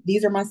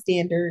 these are my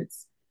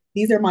standards.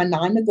 These are my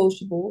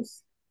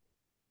non-negotiables.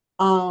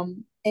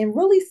 And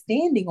really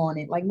standing on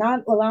it, like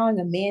not allowing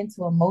a man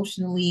to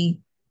emotionally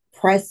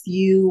press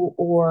you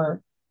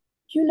or,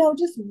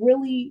 just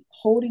really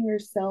holding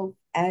yourself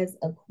as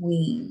a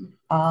queen.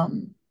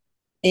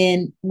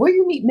 And where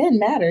you meet men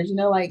matters,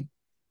 like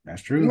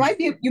That's you true. might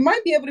be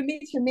able to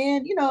meet your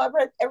man.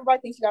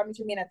 Everybody thinks you gotta meet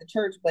your man at the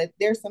church, but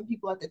there's some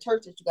people at the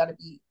church that you gotta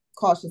be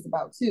cautious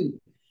about too.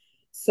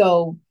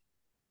 So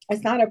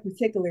it's not a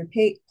particular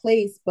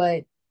place,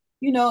 but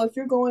if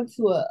you're going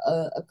to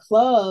a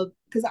club,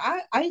 because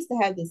I used to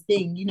have this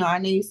thing, I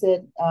know you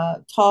said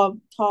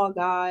tall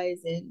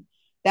guys, and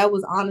that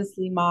was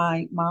honestly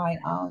my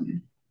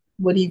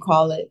what do you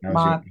call it? That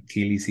was your My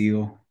Achilles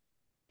heel.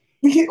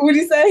 what do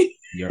you say?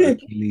 Your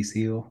Achilles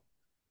heel.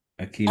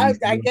 Achilles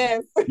I heel.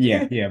 guess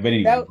Yeah, yeah. But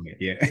anyway, that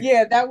yeah.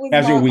 yeah, that was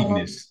That's your my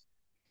weakness.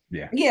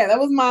 Yeah. yeah,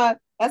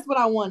 that's what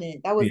I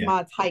wanted. That was Yeah.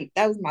 my type.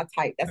 That was my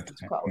type. That's That's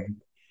what you right. call it.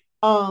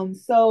 Mhm.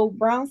 So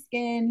brown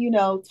skin,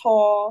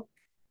 tall,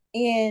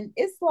 and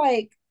it's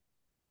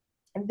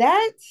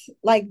that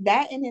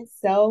that in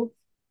itself,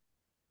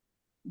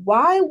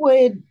 why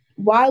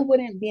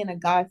wouldn't being a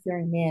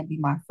God-fearing man be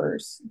my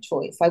first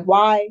choice? Like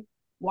why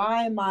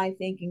am I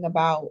thinking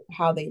about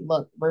how they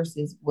look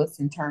versus what's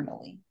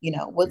internally,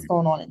 what's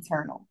going on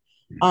internal?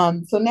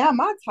 Mhm. So now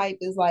my type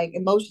is like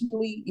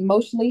emotionally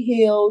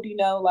healed,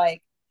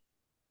 like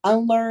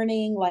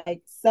unlearning,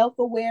 like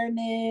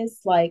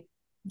self-awareness, like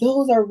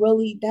those are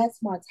really that's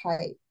my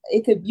type.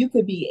 You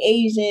could be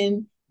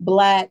Asian,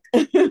 black,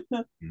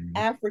 Mhm.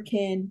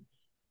 African,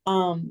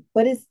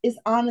 but it's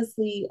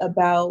honestly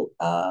about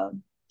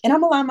and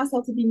I'm allowing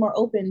myself to be more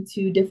open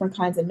to different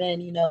kinds of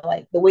men,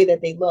 like the way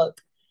that they look,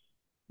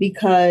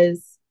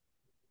 because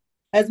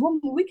as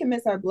women we can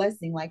miss our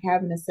blessing, like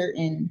having a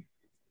certain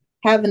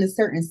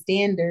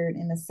standard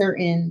and a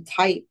certain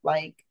type,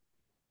 like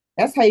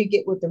that's how you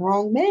get with the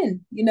wrong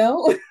men.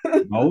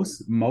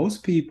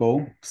 Most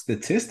people,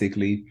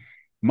 statistically,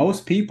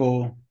 most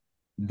people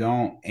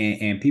don't,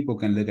 and people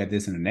can look at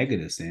this in a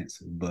negative sense,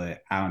 but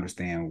I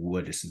understand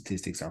where the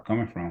statistics are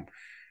coming from.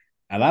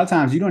 A lot of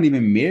times you don't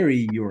even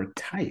marry your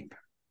type.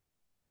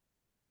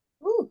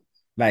 Ooh.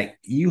 Like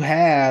you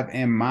have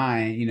in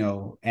mind,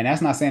 and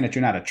that's not saying that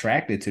you're not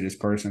attracted to this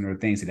person or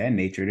things of that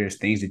nature. There's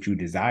things that you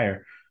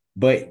desire,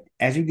 but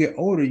as you get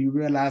older, you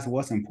realize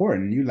what's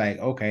important. You're like,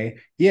 okay,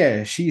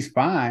 yeah, she's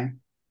fine,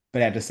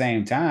 but at the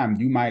same time,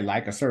 you might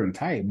like a certain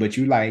type, but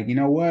you like, you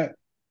know what?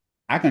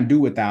 I can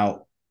do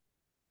without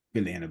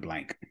filling in a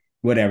blank,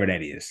 whatever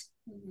that is,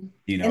 Mhm.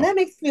 you And know. that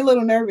makes me a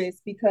little nervous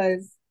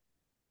because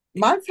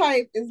my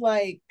type is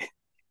like, I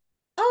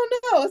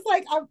don't know. It's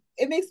like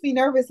it makes me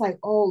nervous. Like,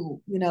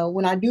 oh,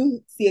 when I do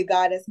see a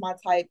guy that's my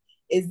type,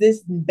 is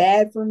this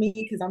bad for me?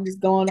 Because I'm just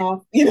going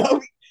off.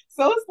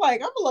 So it's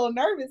like I'm a little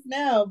nervous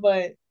now,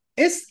 but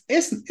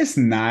It's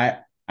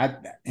not. I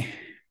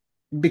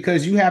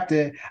because you have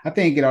to. I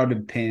think it all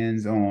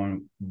depends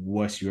on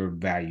what's your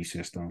value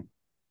system.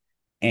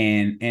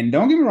 And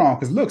don't get me wrong,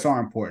 because looks are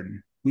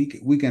important.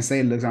 We can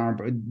say looks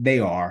aren't, they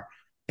are,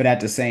 but at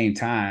the same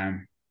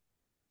time,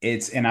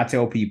 it's, and I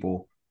tell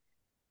people,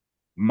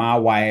 my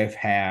wife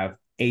have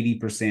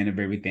 80% of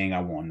everything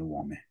I want in a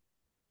woman.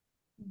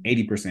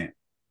 80%.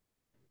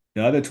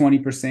 The other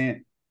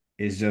 20%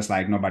 is just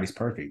like nobody's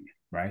perfect,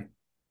 right?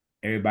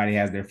 Everybody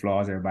has their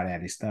flaws, everybody has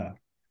their stuff.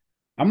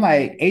 I'm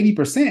like,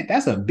 80%,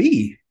 that's a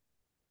B.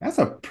 That's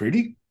a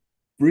pretty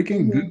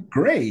freaking mm-hmm, good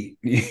grade.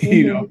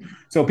 mm-hmm.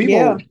 So Yeah,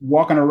 people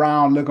walking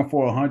around looking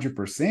for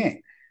 100%.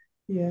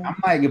 yeah. I'm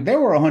like, if they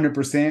were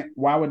 100%,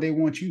 why would they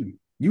want you?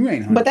 You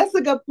ain't But 100. that's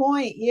a good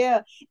point.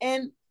 Yeah,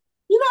 and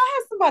I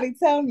had somebody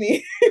tell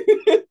me,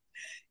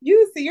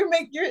 you see,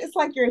 it's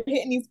like you're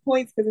hitting these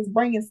points because it's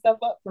bringing stuff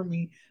up for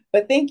me.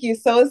 But thank you.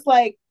 So it's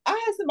like I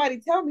had somebody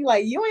tell me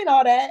like you ain't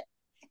all that,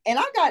 and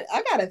I got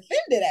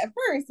offended at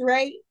first,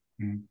 right?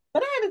 Mm-hmm.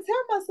 But I had to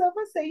tell myself,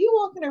 I say, you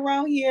walking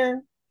around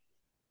here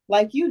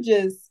like you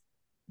just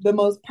the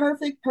most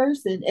perfect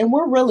person, and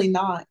we're really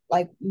not.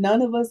 Like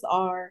none of us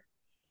are,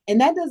 and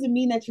that doesn't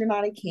mean that you're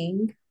not a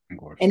king, Of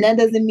course, and that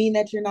doesn't mean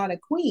that you're not a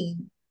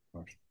queen.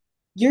 of course.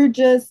 You're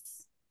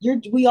just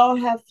we all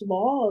have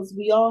flaws.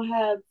 We all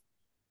have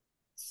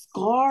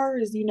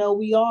scars,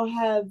 we all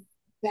have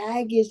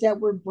baggage that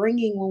we're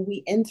bringing when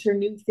we enter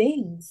new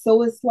things.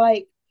 So it's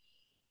like,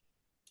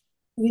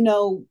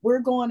 we're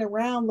going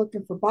around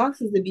looking for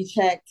boxes to be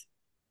checked,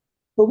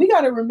 but we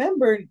got to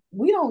remember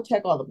we don't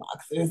check all the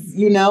boxes.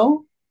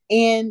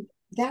 And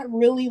that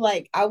really,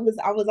 like, I was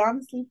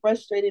honestly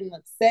frustrated and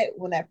upset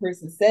when that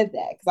person said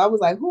that, because I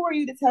was like, who are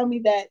you to tell me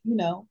that,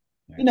 Yeah.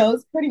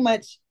 it's pretty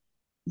much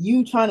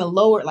you trying to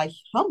lower, like,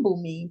 humble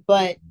me.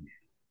 But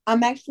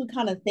I'm actually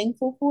kind of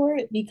thankful for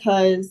it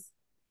because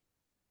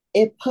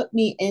it put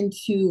me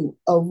into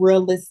a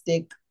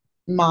realistic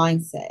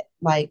mindset.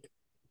 Like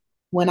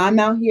when I'm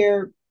out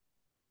here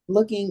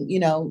looking,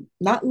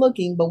 not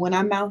looking, but when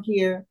I'm out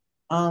here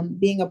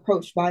being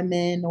approached by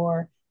men,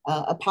 or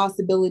a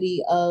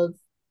possibility of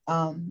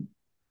um,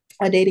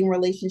 a dating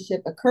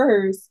relationship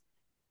occurs,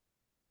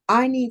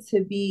 I need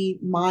to be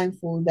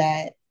mindful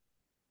that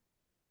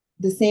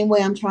the same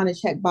way I'm trying to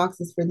check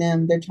boxes for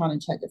them, they're trying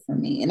to check it for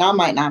me. And I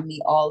might not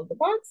meet all of the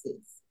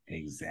boxes.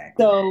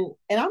 Exactly. So,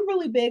 and I'm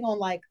really big on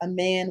like a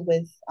man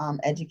with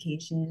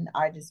education.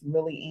 I just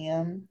really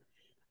am.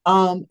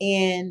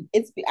 And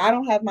I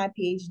don't have my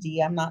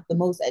PhD. I'm not the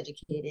most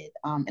educated.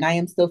 And I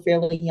am still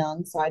fairly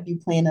young, so I do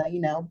plan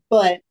to,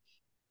 but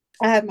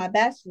I have my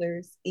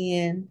bachelor's,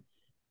 and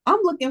I'm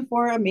looking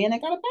for a man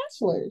that got a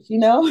bachelor's.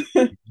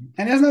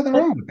 And there's nothing But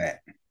wrong with that.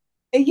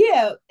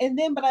 yeah, and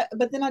then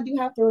but then I do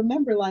have to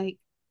remember, like,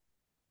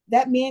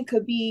 that man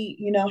could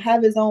be,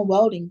 have his own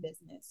welding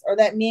business, or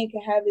that man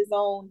could have his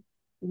own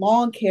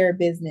lawn care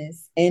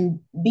business and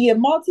be a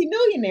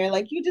multimillionaire.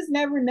 Like, you just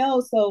never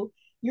know. So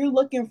you're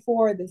looking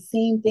for the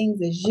same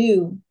things as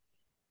you,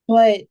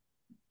 but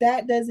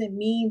that doesn't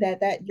mean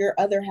that your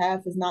other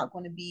half is not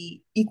going to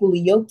be equally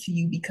yoked to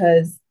you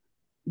because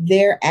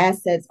their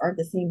assets aren't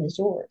the same as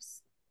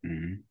yours.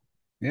 Mm-hmm.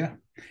 Yeah.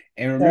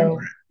 And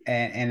remember, So,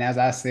 and as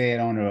I said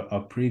on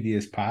a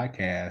previous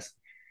podcast,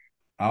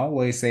 I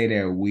always say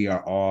that we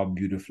are all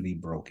beautifully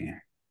broken,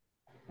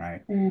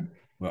 right? mm,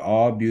 We're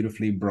all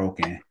beautifully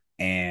broken.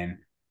 And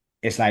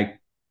it's like,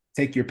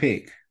 take your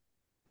pick.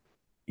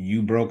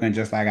 You broken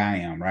just like I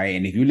am, right?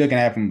 And if you're looking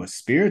at it from a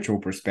spiritual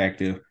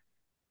perspective,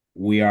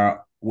 we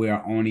are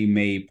only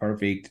made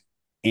perfect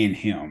in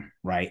him,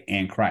 right?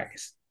 In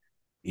Christ.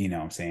 You know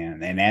what I'm saying?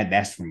 And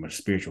that's from a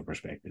spiritual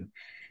perspective.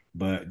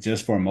 But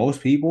just for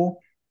most people,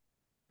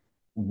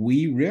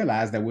 we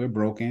realize that we're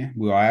broken.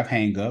 We all have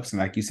hangups. And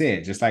like you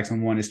said, just like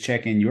someone is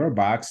checking your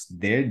box,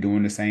 they're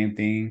doing the same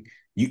thing.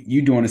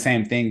 You doing the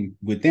same thing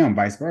with them,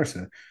 vice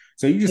versa.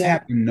 So you just yeah.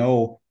 have to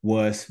know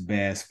what's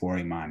best for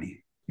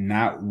Imani,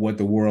 not what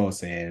the world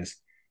says,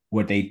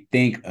 what they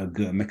think a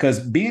good, because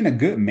being a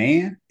good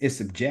man is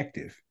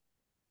subjective.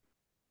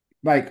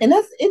 Like, And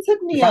it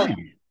took me a define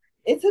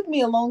it. it took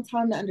me a long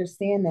time to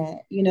understand that,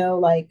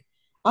 like,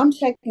 I'm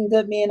checking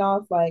good men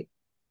off, like,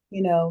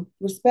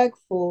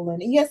 respectful.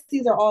 And yes,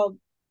 these are all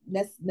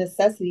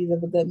necessities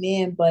of a good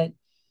man, but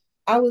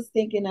I was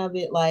thinking of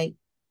it like,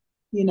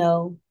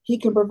 he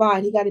can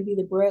provide, he got to be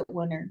the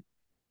breadwinner.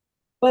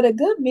 But a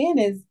good man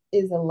is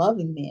a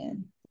loving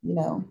man.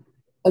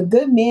 A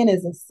good man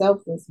is a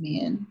selfless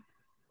man.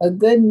 A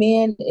good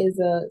man is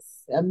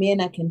a man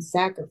that can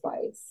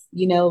sacrifice,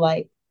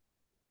 like,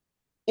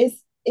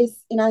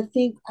 and I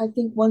think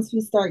once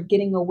we start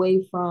getting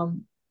away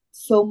from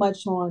so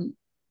much on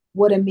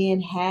what a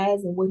man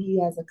has and what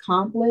he has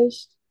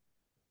accomplished,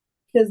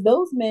 because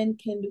those men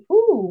can,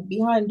 ooh,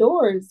 behind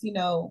doors,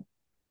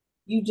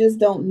 you just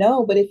don't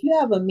know. But if you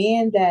have a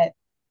man that,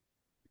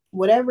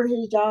 whatever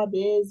his job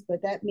is,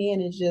 but that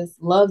man is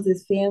just loves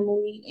his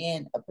family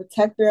and a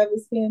protector of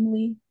his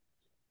family,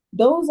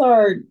 those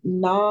are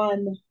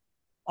non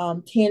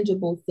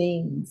tangible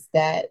things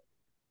that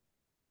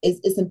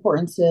it's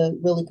important to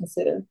really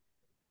consider.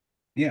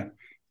 Yeah.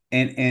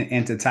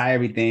 And to tie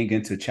everything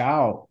into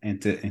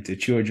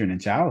children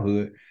and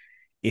childhood,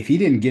 if he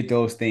didn't get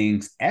those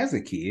things as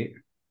a kid,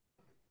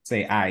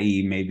 say,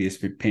 i.e., maybe his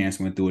parents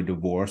went through a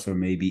divorce, or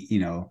maybe,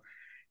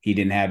 he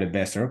didn't have the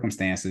best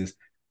circumstances.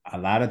 A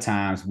lot of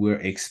times we're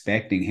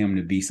expecting him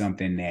to be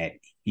something that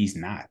he's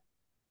not,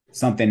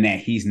 something that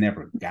he's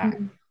never got,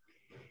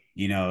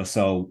 Mm-hmm.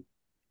 So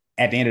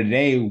at the end of the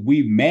day,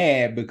 we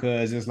mad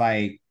because it's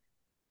like,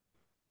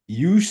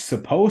 you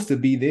supposed to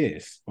be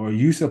this, or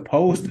you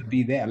supposed to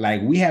be that.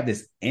 Like, we have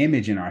this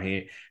image in our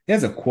head.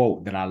 There's a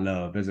quote that I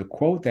love. There's a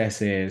quote that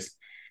says,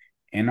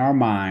 in our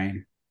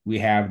mind, we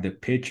have the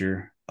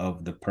picture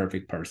of the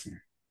perfect person.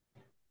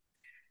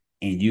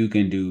 And you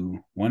can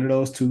do one of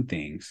those two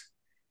things.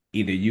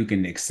 Either you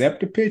can accept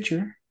the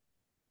picture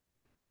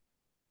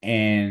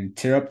and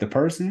tear up the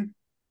person,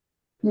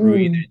 or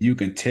either Mm. you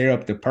can tear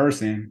up the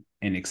person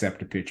and accept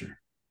the picture.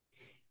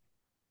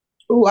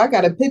 Ooh, I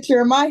got a picture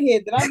in my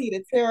head that I need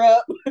to tear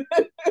up.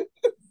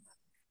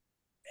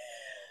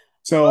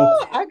 So,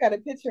 Ooh, I got a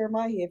picture in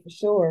my head for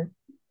sure.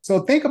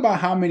 so think about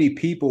how many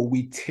people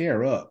we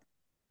tear up,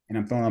 and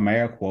I'm throwing on my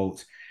air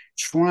quotes,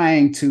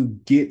 trying to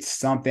get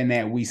something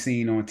that we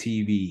seen on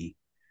TV,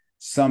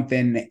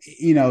 something,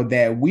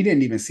 that we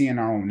didn't even see in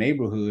our own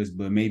neighborhoods,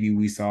 but maybe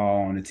we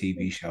saw on a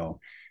TV show,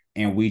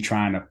 and we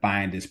trying to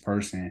find this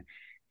person,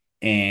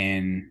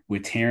 and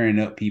we're tearing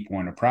up people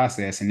in the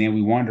process. And then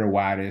we wonder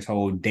why this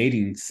whole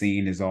dating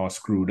scene is all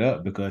screwed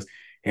up, because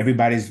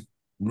everybody's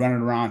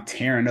running around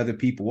tearing other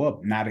people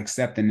up, not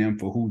accepting them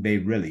for who they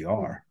really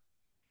are.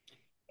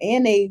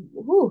 And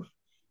whew,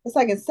 it's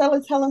like instead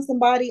of telling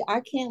somebody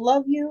I can't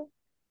love you,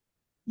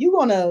 you're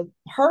gonna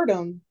hurt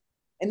them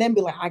and then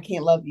be like, I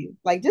can't love you.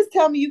 Like, just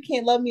tell me you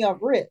can't love me off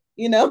rip.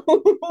 Yeah.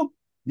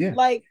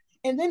 Like,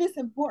 and then it's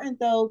important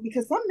though,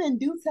 because some men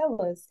do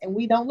tell us and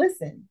we don't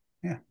listen.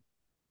 Yeah.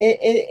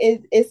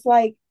 It's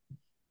like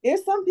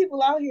there's some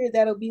people out here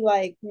that'll be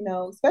like,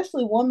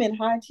 especially women,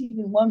 high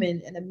achieving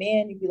women, and a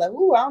man, you'd be like,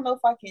 ooh, I don't know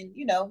if I can,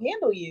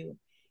 handle you.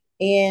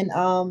 And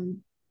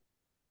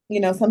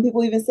some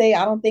people even say,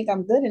 I don't think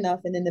I'm good enough.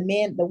 And then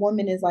the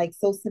woman is like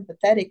so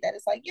sympathetic that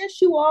it's like,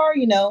 yes, you are.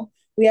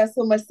 We have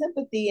so much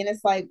sympathy. And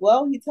it's like,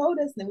 well, he told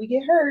us, and then we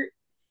get hurt,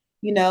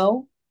 you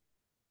know.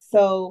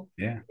 So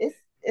Yeah.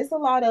 it's a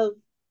lot of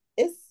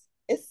it's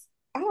it's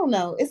I don't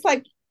know. It's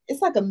like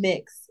a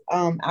mix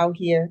out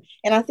here.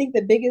 And I think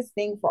the biggest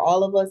thing for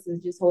all of us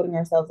is just holding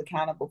ourselves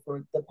accountable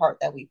for the part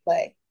that we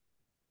play.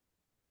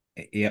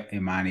 Yep,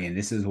 Imani, and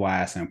this is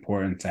why it's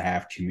important to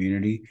have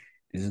community.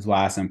 This is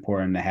why it's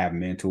important to have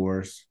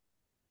mentors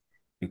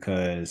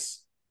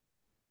because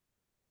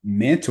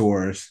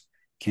mentors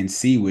can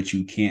see what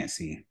you can't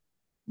see.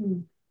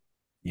 Mm.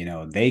 You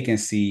know, they can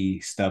see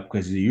stuff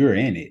because you're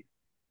in it.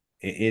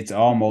 It's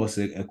almost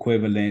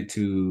equivalent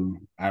to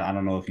I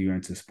don't know if you're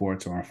into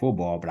sports or in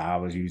football, but I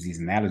always use these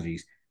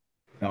analogies.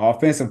 The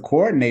offensive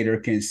coordinator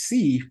can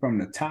see from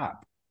the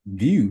top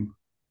view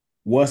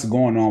what's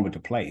going on with the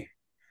play.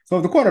 So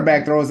if the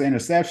quarterback throws an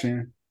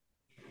interception,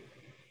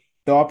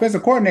 the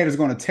offensive coordinator is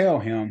going to tell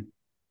him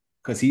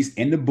because he's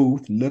in the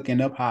booth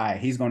looking up high.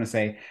 He's going to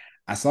say,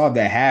 "I saw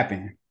that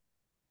happen.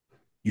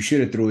 You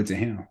should have threw it to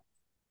him."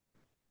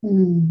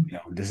 Mm. You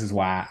know, this is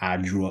why I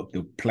drew up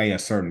the play a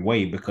certain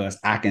way because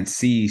I can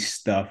see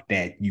stuff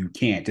that you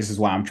can't. This is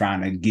why I'm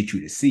trying to get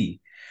you to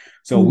see.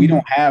 So we Mm.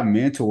 don't have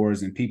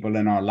mentors and people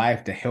in our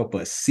life to help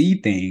us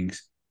see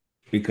things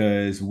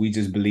because we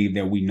just believe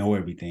that we know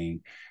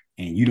everything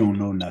and you don't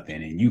know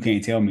nothing and you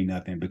can't tell me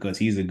nothing because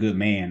he's a good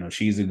man or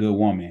she's a good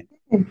woman.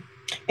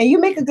 And you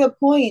make a good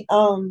point.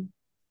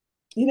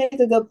 You make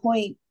a good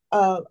point.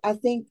 I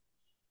think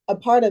a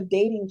part of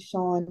dating,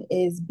 Sean,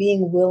 is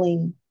being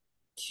willing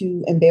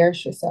to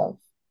embarrass yourself.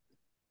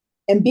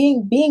 And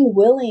being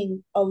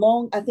willing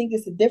along, I think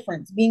it's a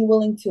difference. Being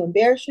willing to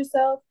embarrass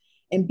yourself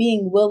and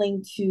being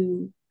willing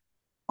to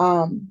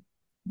um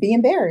be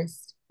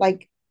embarrassed.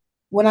 Like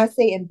when I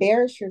say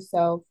embarrass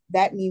yourself,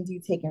 that means you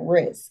taking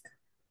risk.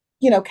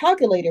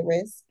 Calculated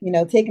risk,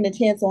 taking a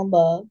chance on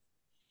love.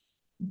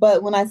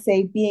 But when I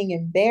say being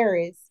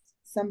embarrassed,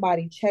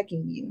 somebody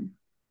checking you,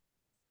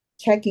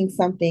 checking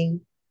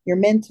something, your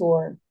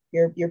mentor,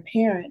 your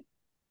parent,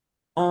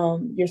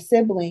 your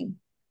sibling,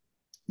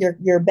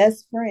 your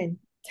best friend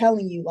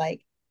telling you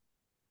like,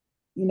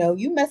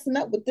 you messing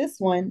up with this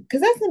one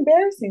because that's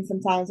embarrassing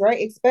sometimes,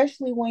 right?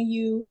 Especially when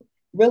you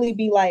really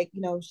be like,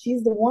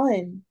 she's the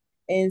one,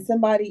 and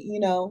somebody,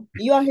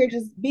 you out here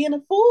just being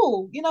a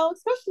fool,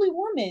 especially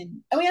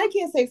women. I mean, I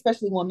can't say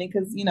especially women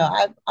because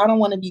I don't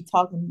want to be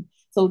talking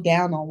so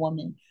down on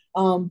women,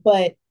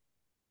 but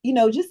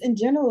just in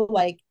general,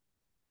 like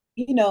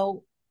you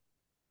know,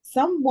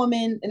 some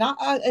women,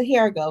 and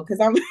here I go because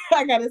I'm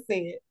I gotta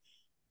say it.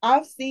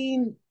 I've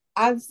seen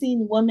I've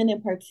seen women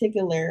in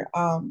particular.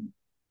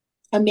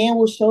 A man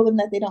will show them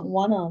that they don't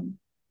want them.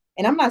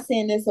 And I'm not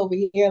saying this over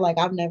here like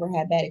I've never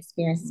had bad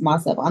experiences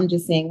myself. I'm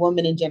just saying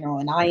women in general,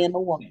 and I Yeah, am a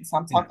woman, so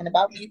I'm yeah, talking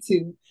about me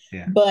too.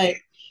 yeah. But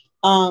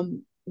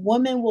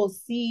women will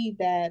see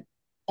that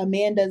a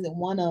man doesn't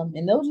want them,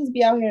 and they'll just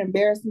be out here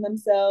embarrassing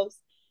themselves.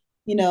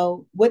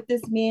 With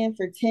this man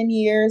for 10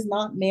 years,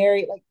 not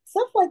married, like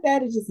stuff like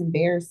that is just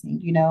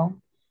embarrassing. Mm.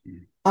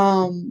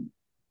 Um,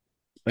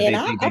 But and they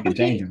I, think I they can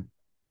change really, him.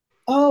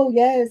 oh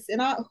yes,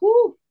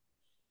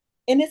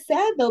 and it's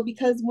sad though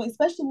because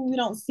especially when we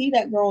don't see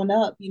that growing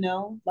up,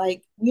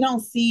 like we don't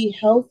see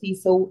healthy.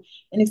 So,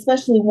 and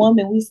especially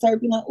women, we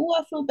start being like, "Oh,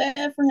 I feel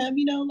bad for him,"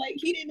 like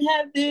he didn't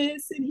have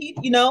this, and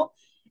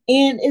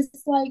and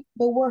it's like,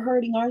 but we're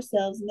hurting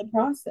ourselves in the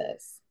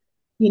process,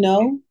 you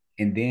know.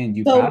 And then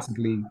you So,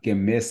 possibly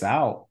can miss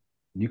out.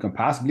 You can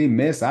possibly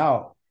miss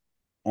out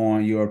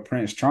on your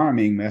Prince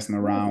Charming messing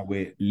around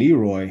with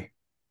Leroy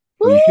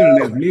when you should have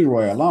left woo,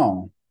 Leroy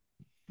alone.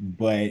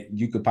 But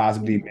you could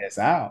possibly miss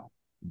out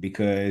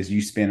because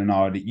you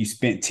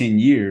spent 10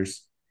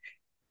 years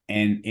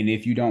and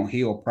if you don't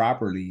heal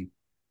properly,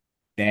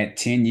 that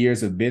 10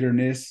 years of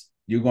bitterness,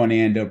 you're going to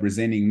end up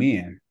resenting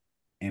men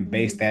and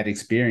base mhm. that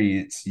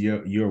experience,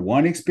 your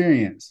one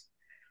experience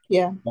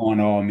Yeah. on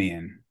all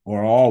men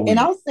or all And women.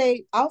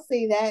 I'll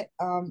say that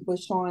with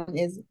Sean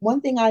is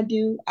one thing I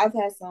do. I've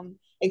had some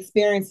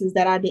experiences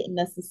that I didn't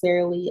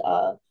necessarily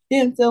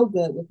didn't feel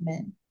good with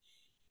men.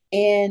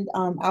 And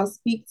I'll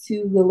speak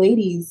to the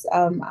ladies.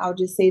 I'll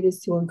just say this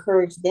to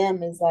encourage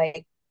them is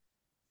like,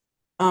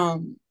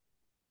 um,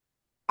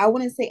 I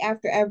wouldn't say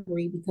after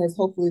every because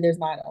hopefully there's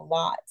not a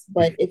lot,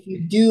 but if you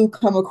do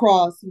come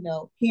across,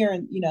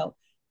 hearing,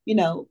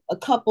 a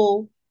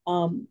couple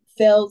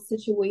failed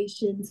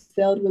situations,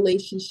 failed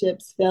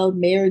relationships, failed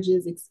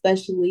marriages,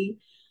 especially,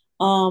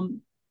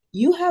 um,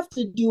 you have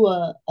to do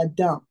a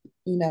dump,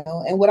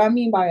 and what I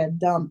mean by a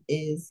dump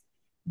is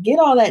get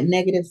all that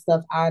negative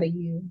stuff out of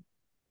you.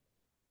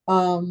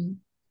 Um,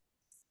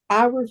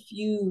 I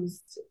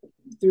refused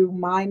through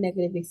my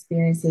negative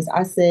experiences.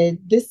 I said,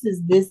 this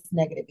is this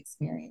negative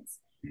experience,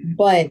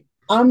 but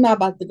I'm not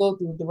about to go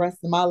through the rest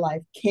of my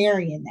life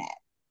carrying that.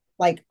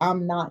 Like,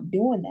 I'm not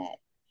doing that.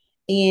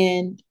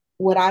 And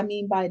what I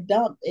mean by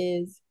dump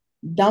is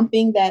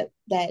dumping that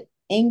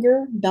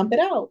anger, dump it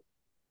out.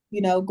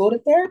 Go to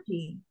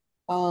therapy.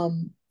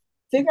 Um,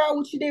 Figure out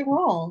what you did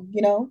wrong,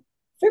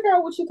 figure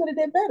out what you could have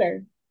did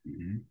better.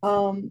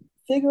 Mhm.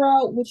 Figure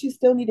out what you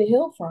still need to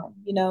heal from.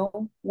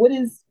 What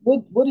is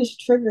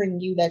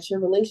triggering you that your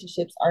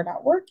relationships are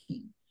not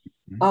working.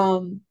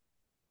 Um,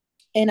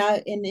 and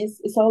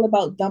it's all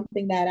about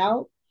dumping that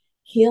out,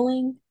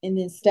 healing, and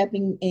then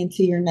stepping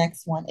into your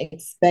next one,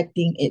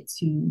 expecting it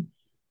to,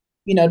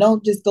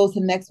 don't just go to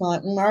the next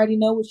one like, I already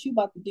know what you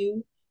about to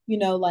do,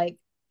 like,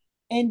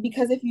 and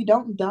because if you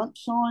don't dump,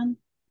 Sean,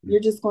 you're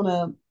just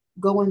gonna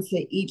go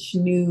into each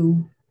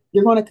new,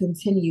 you're gonna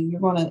continue,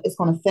 it's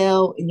gonna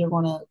fail, and you're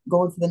gonna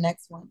go into the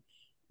next one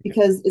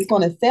because it's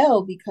gonna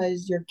fail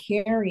because you're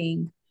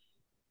carrying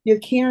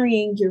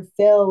your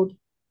failed,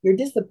 your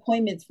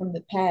disappointments from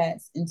the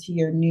past into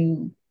your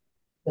new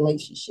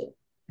relationship.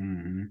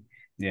 Mm-hmm.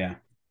 Yeah.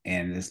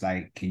 And it's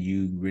like, can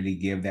you really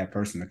give that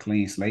person a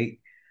clean slate?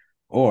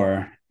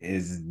 Or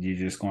is you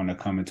just going to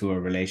come into a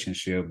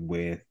relationship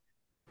with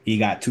he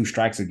got two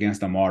strikes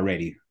against him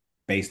already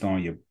based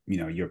on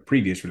your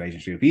previous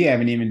relationship. He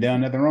haven't even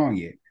done nothing wrong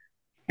yet.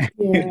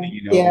 Yeah,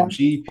 Or yeah.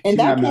 she And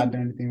might have not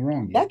done anything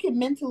wrong yet. that can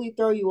mentally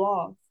throw you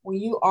off when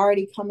you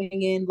already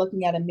coming in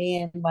looking at a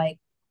man like,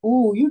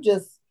 ooh, you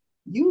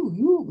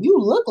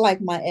look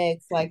like my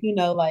ex. Like,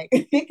 like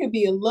it could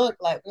be a look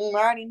like, I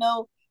already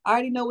know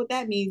what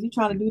that means. You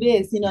trying to do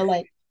this,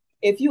 like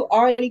if you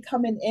already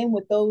coming in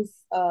with those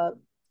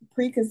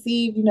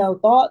preconceived,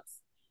 thoughts,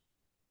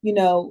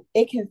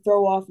 it can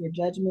throw off your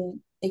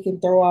judgment. It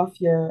can throw off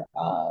your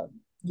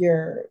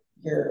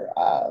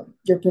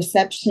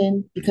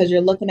perception because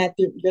you're looking at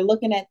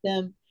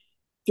them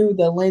through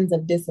the lens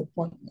of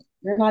disappointment.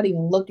 You're not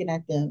even looking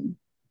at them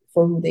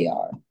for who they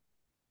are.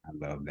 I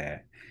love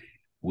that.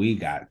 We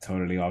got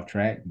totally off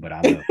track, but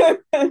I love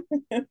it.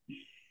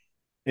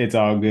 It's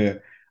all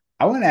good.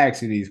 I want to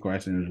ask you these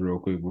questions real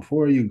quick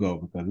before you go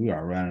because we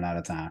are running out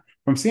of time.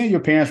 From seeing your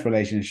parents'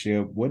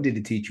 relationship, what did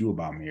it teach you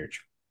about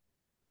marriage?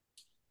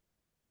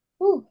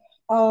 Whew.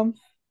 Um,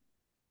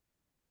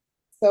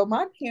 so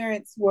my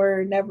parents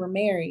were never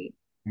married,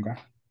 Okay.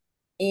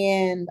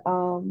 and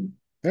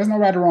There's no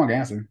right or wrong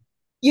answer.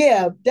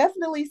 yeah,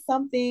 definitely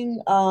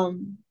something.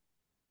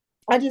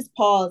 I just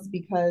paused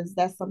because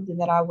that's something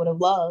that I would have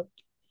loved.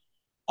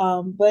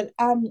 But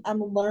I'm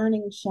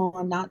learning,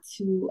 Sean, not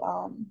to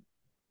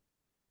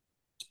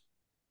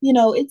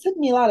it took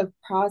me a lot of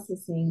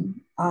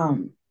processing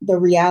the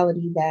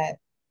reality that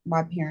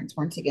my parents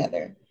weren't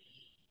together.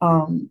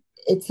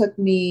 It took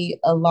me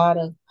a lot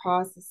of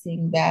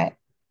processing that,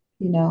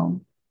 you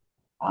know,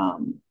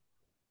 um,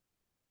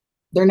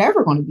 they're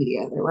never going to be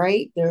together,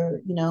 right?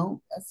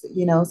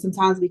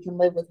 Sometimes we can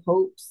live with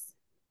hopes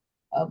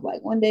of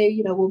like one day,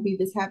 we'll be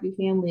this happy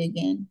family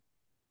again.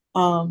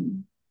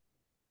 Um,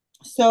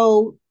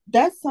 so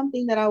that's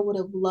something that I would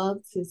have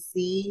loved to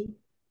see.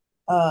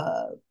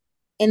 Uh,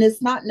 and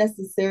it's not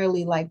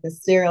necessarily like the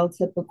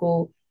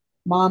stereotypical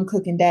mom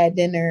cooking dad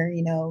dinner,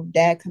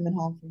 dad coming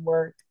home from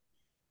work.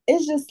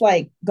 It's just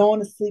like going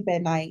to sleep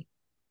at night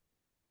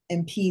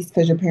in peace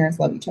because your parents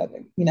love each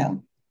other,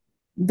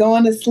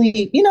 going to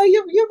sleep.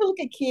 You ever look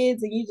at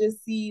kids and you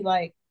just see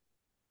like,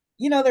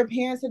 their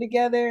parents are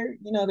together,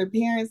 their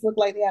parents look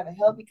like they have a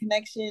healthy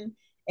connection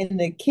and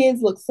the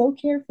kids look so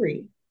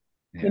carefree,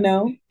 you Yeah.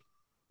 know?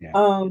 Yeah.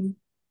 Um,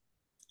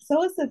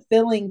 so it's a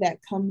feeling that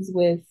comes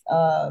with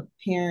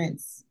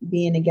parents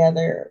being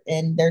together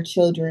and their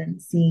children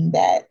seeing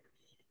that.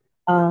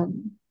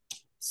 Um,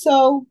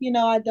 so,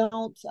 I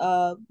don't,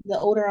 the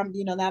older I'm,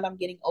 now that I'm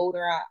getting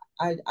older,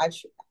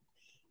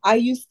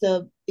 it used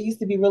to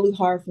be really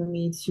hard for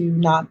me to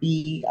not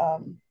be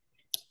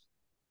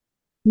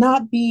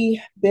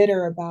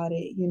bitter about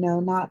it,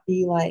 not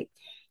be like,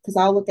 because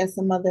I'll look at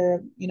some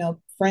other,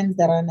 friends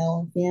that I know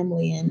and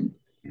family, and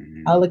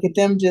I'll Mm-hmm. look at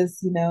them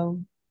just,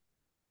 mom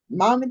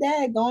and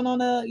dad going on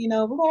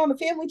we're going on a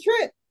family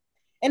trip.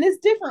 And it's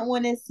different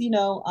when it's,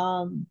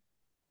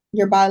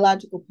 your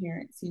biological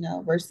parents,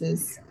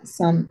 versus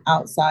some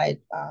outside,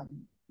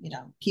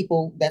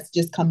 people that's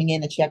just coming in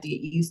that you have to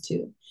get used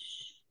to.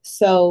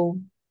 So,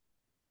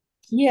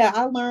 yeah,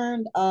 I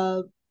learned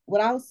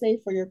what I would say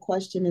for your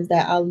question is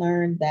that I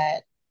learned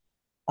that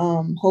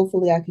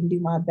hopefully I can do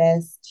my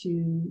best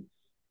to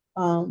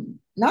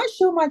not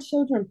show my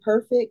children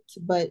perfect,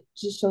 but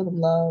just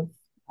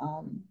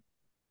um,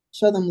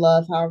 show them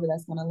love, however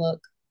that's going to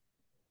look.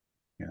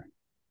 Yeah.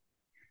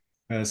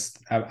 Because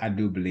I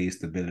do believe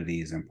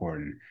stability is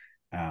important.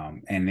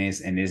 And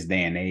in this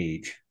day and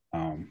age,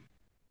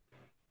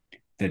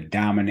 the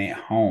dominant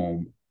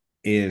home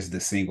is the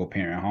single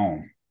parent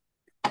home.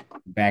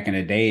 Back in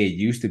the day, it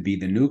used to be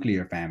the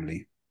nuclear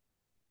family,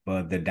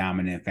 but the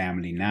dominant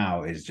family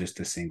now is just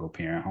a single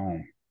parent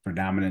home,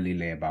 predominantly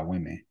led by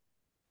women.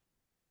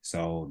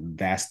 So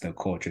that's the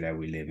culture that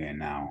we live in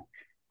now.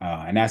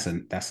 And that's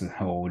a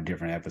whole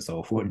different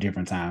episode for a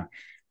different time.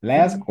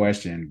 Last Mhm.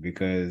 question,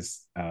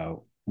 because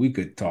we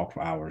could talk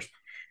for hours.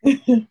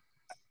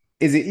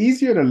 Is it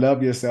easier to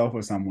love yourself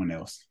or someone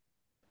else?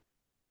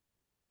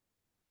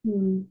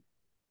 Hmm.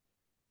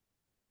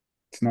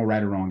 It's no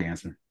right or wrong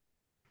answer.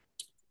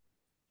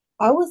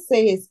 I would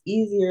say it's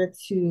easier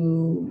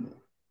to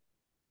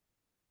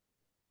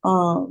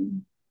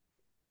um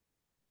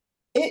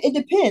it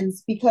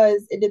depends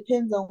because it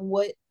depends on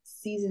what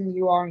season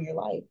you are in your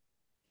life.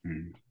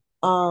 Mm,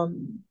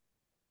 Um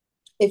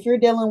if you're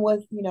dealing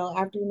with,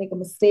 after you make a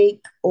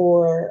mistake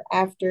or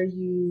after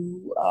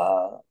you,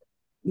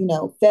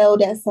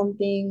 failed at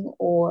something,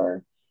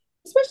 or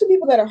especially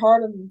people that are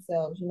hard on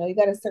themselves, you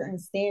got a certain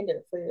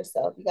standard for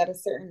yourself. You got a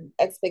certain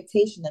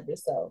expectation of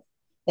yourself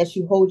that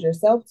you hold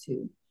yourself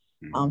to,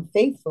 Mm-hmm.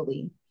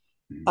 faithfully.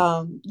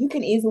 You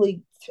can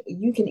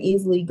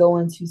easily go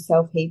into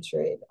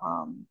self-hatred,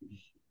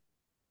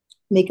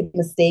 making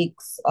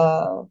mistakes,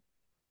 and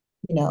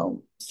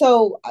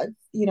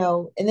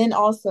then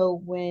also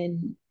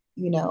when,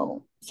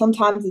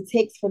 sometimes it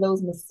takes for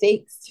those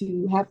mistakes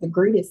to have the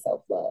greatest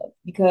self-love,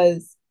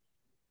 because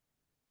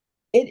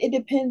it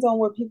depends on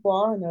where people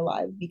are in their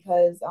life,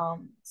 because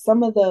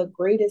some of the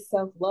greatest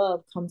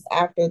self-love comes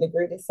after the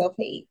greatest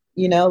self-hate,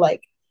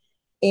 like,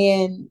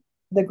 and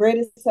the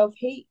greatest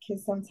self-hate can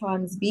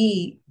sometimes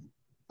be,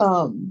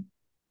 um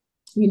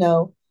you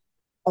know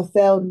a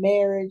failed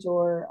marriage,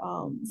 or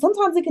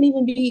sometimes it can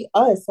even be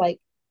us, like,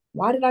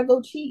 why did I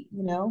go cheat,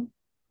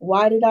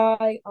 why did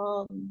i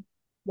um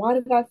why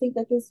did I think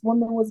that this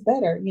woman was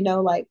better,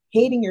 like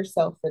hating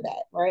yourself for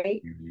that,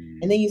 right?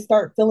 And then Mm-hmm. you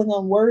start feeling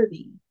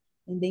unworthy,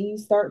 and then you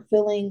start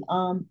feeling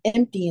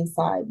empty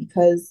inside,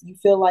 because you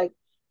feel like,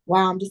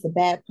 wow, I'm just a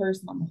bad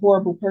person, I'm a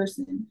horrible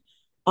person.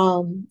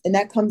 And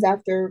that comes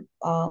after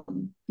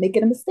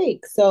making a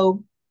mistake.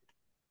 So,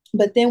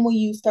 but then when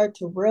you start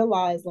to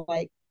realize,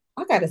 like,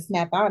 I got to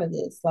snap out of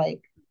this,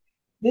 like,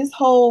 this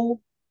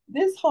whole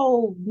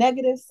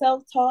negative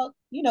self-talk,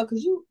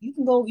 because you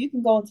can go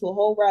into a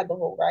whole rabbit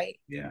hole, right?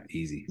 Yeah,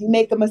 easy. You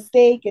make a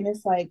mistake and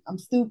it's like, I'm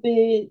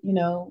stupid, and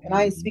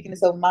I ain't Mm-hmm. speaking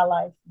this over my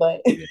life,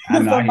 but Yeah, I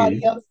know. I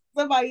hear you.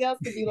 somebody else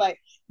could be like,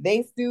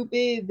 they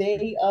stupid,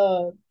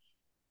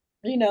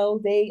 you know,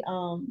 they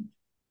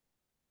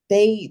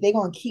they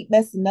gonna keep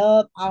messing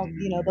up. They'll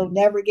Mm-hmm.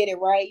 never get it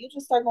right. You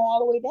just start going all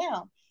the way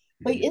down.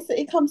 But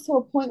it comes to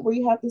a point where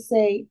you have to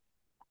say,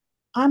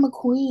 I'm a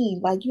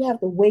queen. Like, you have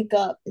to wake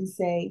up and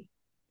say,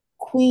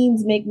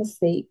 queens make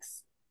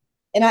mistakes.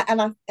 And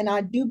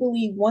I do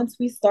believe once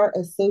we start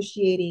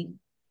associating,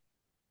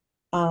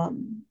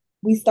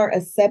 we start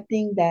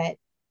accepting that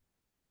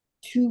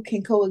two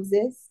can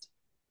coexist,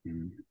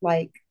 Mm-hmm.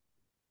 like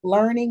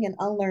learning and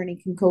unlearning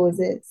can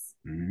coexist.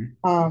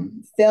 Mm-hmm.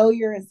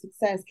 Failure and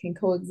success can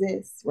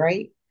coexist,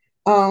 right?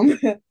 Um,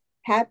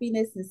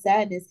 happiness and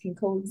sadness can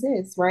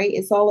coexist, right?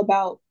 It's all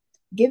about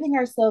giving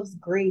ourselves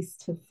grace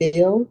to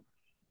feel.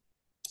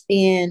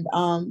 And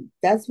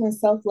that's when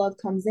self-love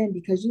comes in,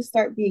 because you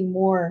start being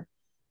more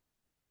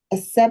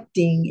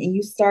accepting, and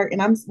you start,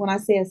 and I'm when I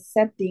say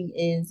accepting,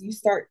 is you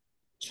start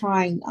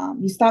trying,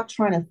 you stop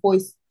trying to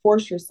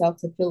force yourself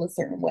to feel a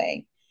certain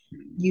way.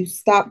 You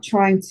stop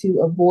trying to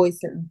avoid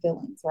certain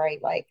feelings,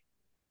 right? Like,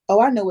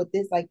 oh, I know what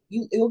this, like,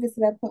 it'll get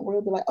to that point where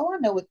you'll be like, oh, I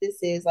know what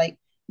this is. Like,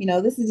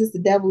 this is just the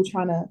devil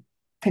trying to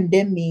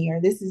condemn me,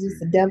 or this is just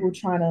the Mm-hmm. devil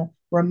trying to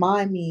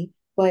remind me.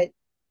 But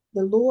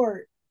the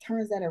Lord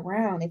turns that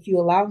around if you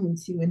allow him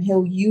to, and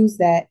he'll use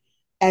that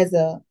as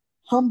a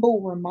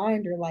humble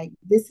reminder, like,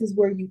 this is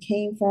where you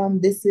came from.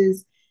 This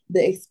is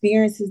the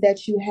experiences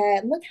that you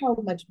had. Look how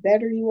much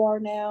better you are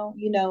now,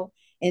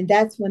 and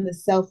that's when the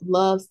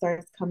self-love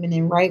starts coming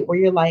in, right? Where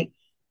you're like,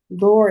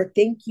 Lord,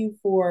 thank you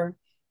for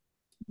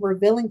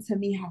revealing to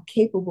me how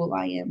capable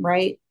I am,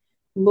 right?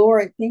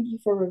 Lord, thank you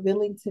for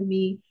revealing to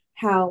me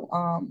how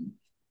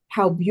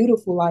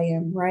beautiful I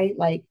am, right?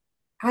 Like,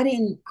 I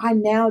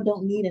now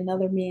don't need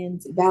another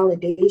man's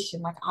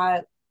validation. Like,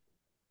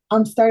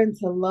 I'm starting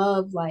to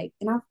love, like,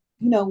 and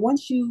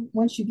once you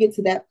get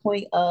to that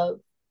point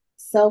of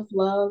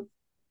self-love,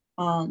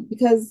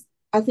 because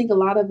I think a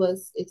lot of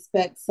us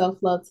expect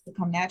self-love to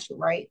come natural,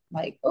 right?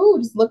 Like, oh,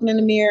 just looking in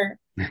the mirror,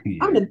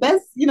 I'm Yeah. the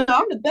best,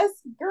 I'm the best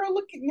girl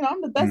looking,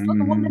 I'm the best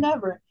looking woman Mm-hmm.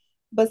 ever.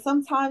 But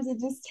sometimes it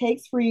just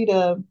takes for you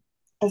to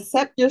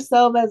accept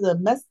yourself as a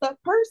messed up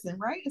person,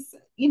 right?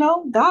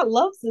 God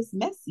loves us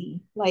messy.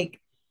 Like,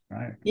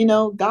 Right.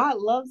 God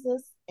loves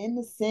us in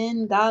the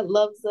sin. God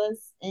loves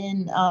us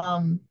in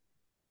our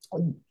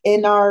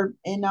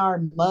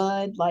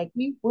mud. Like,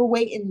 we're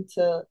waiting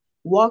to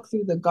walk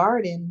through the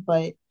garden,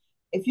 but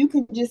if you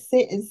can just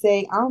sit and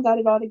say, I don't got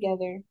it all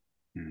together,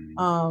 Mm-hmm.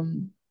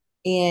 um,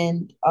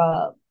 and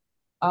uh,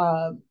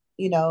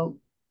 you know,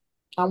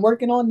 I'm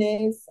working on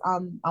this.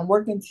 I'm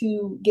working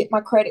to get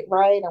my credit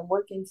right. I'm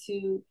working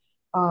to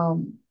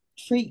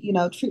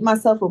treat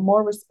myself with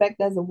more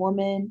respect as a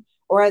woman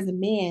or as a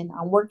man.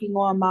 I'm working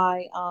on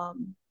my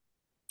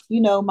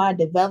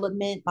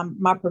development,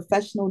 my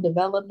professional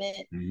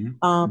development.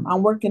 Mm-hmm.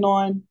 I'm working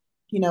on,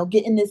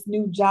 getting this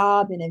new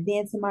job and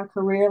advancing my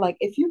career. Like,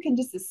 if you can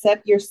just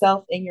accept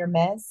yourself in your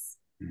mess,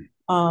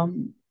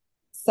 um,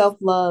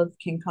 self-love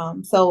can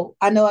come. So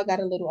I know I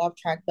got a little off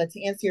track, but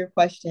to answer your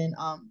question,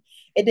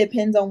 it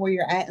depends on where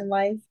you're at in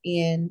life.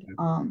 And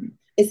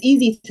it's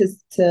easy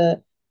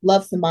to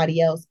love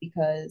somebody else,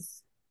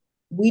 because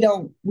we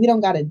don't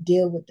got to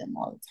deal with them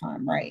all the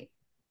time, right?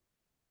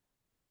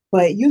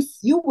 But you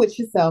with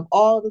yourself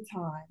all the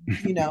time,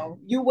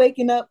 you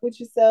waking up with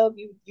yourself,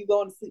 you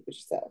going to sleep with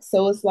yourself.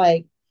 So it's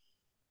like,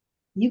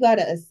 you got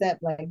to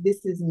accept, like,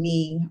 this is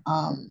me.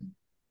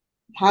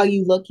 how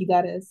you look, you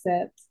gotta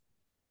accept.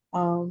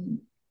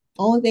 Um,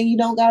 only thing you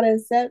don't gotta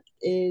accept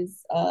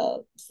is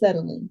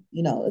settling.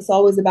 You know, it's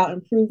always about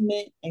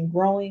improvement and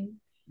growing.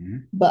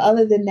 Mhm. But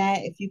other than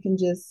that, if you can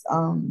just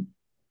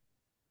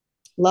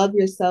love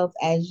yourself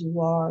as you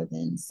are,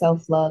 then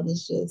self love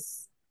is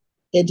just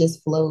it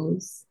just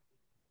flows.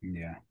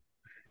 Yeah,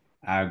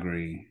 I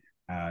agree.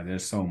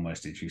 There's so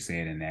much that you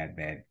said in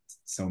that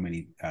so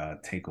many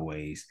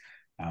takeaways.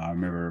 I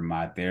remember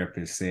my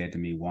therapist said to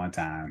me one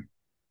time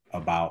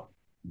about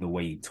the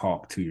way you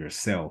talk to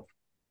yourself.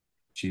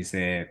 She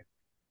said,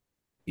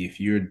 if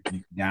you're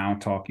down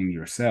talking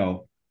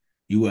yourself,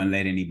 you wouldn't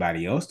let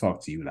anybody else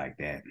talk to you like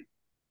that.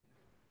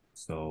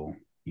 So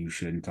you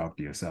shouldn't talk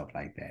to yourself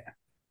like that.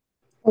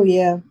 Oh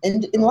yeah,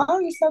 and So allow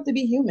yourself to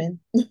be human.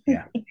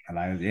 yeah,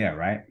 yeah,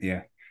 right,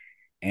 yeah.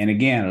 And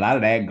again, a lot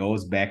of that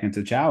goes back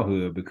into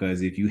childhood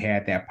because if you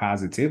had that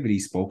positivity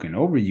spoken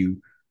over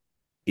you,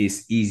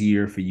 it's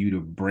easier for you to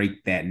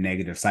break that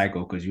negative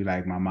cycle because you're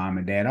like, my mom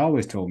and dad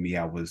always told me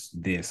I was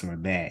this or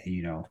that,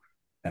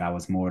 that I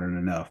was more than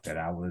enough, that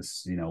I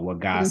was, what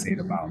God said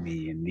Mhm. about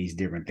me and these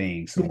different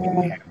things. So when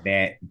you Yeah. have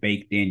that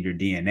baked in your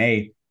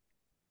DNA,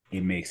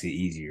 it makes it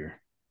easier.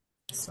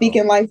 So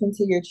Speaking life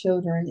into your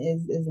children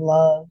is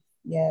love.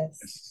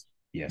 Yes.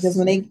 yes, Because yes,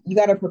 when they you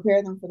got to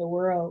prepare them for the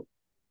world.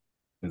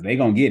 because they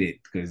gonna get it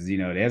because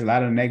there's a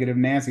lot of negative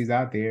Nancy's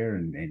out there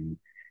and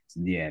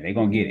yeah, they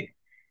gonna get Yeah. it.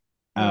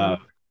 Yeah.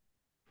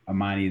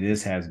 Amani,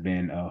 this has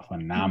been a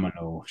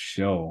phenomenal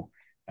show.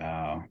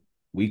 Uh,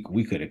 we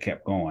could have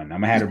kept going.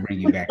 I'm gonna have to bring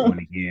you back on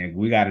again.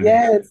 We got to do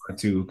Yes. part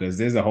two because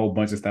there's a whole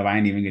bunch of stuff I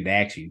ain't even get to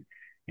ask you.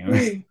 You know,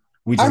 Ooh.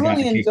 we I just got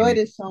really to kicking enjoyed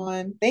it. it,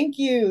 Sean. Thank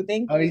you.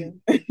 Thank Oh, you.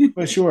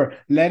 for sure.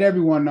 Let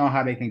everyone know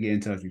how they can get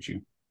in touch with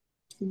you.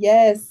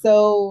 Yes.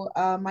 So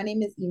my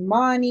name is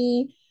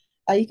Emoni.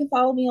 You can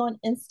follow me on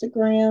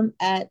Instagram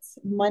at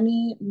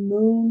Money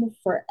Moon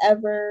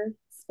Forever,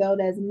 spelled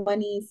as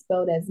money,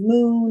 spelled as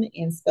moon,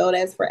 and spelled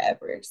as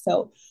forever.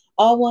 So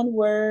all one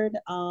word.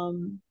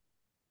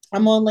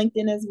 I'm on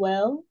LinkedIn as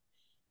well.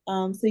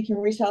 So you can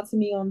reach out to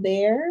me on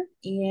there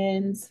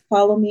and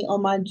follow me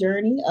on my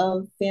journey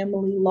of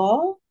family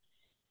law.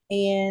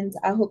 And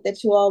I hope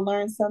that you all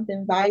learned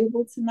something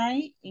valuable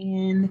tonight.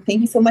 And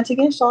thank you so much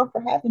again, Sean,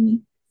 for having me.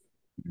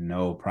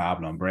 No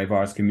problem. Brave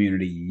Arts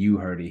community, you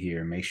heard it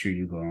here. Make sure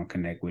you go and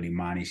connect with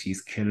Imani.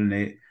 She's killing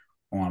it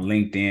on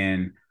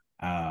LinkedIn.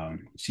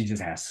 She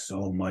just has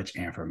so much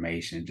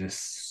information,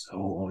 just a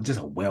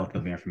wealth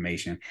of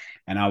information.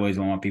 And I always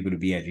want people to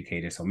be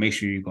educated. So make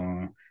sure you go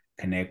and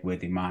connect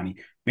with Imani.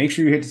 Make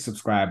sure you hit the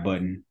subscribe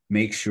button.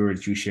 Make sure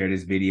that you share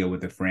this video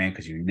with a friend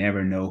because you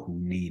never know who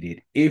need it.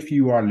 If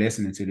you are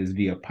listening to this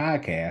via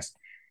podcast,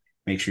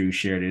 make sure you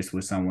share this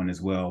with someone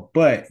as well.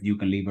 But you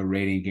can leave a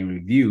rating and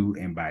review.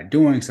 And by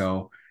doing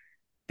so,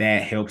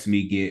 that helps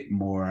me get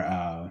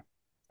more,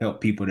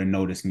 help people to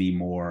notice me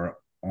more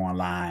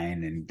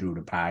online and through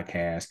the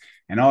podcast.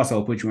 And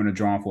also put you in a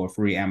drawing for a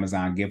free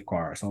Amazon gift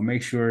card. So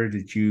make sure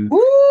that you,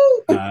 Woo!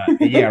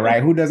 yeah,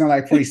 right. Who doesn't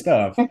like free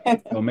stuff?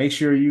 So make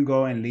sure you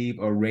go and leave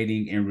a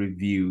rating and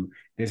review.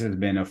 This has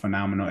been a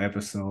phenomenal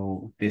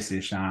episode. This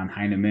is Sean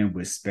Heineman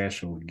with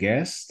special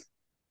guest.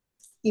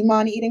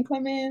 Imani Eden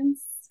Clemons.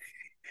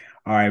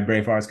 All right,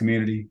 Brave Hearts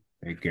community.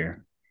 Take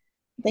care.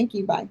 Thank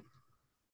you. Bye.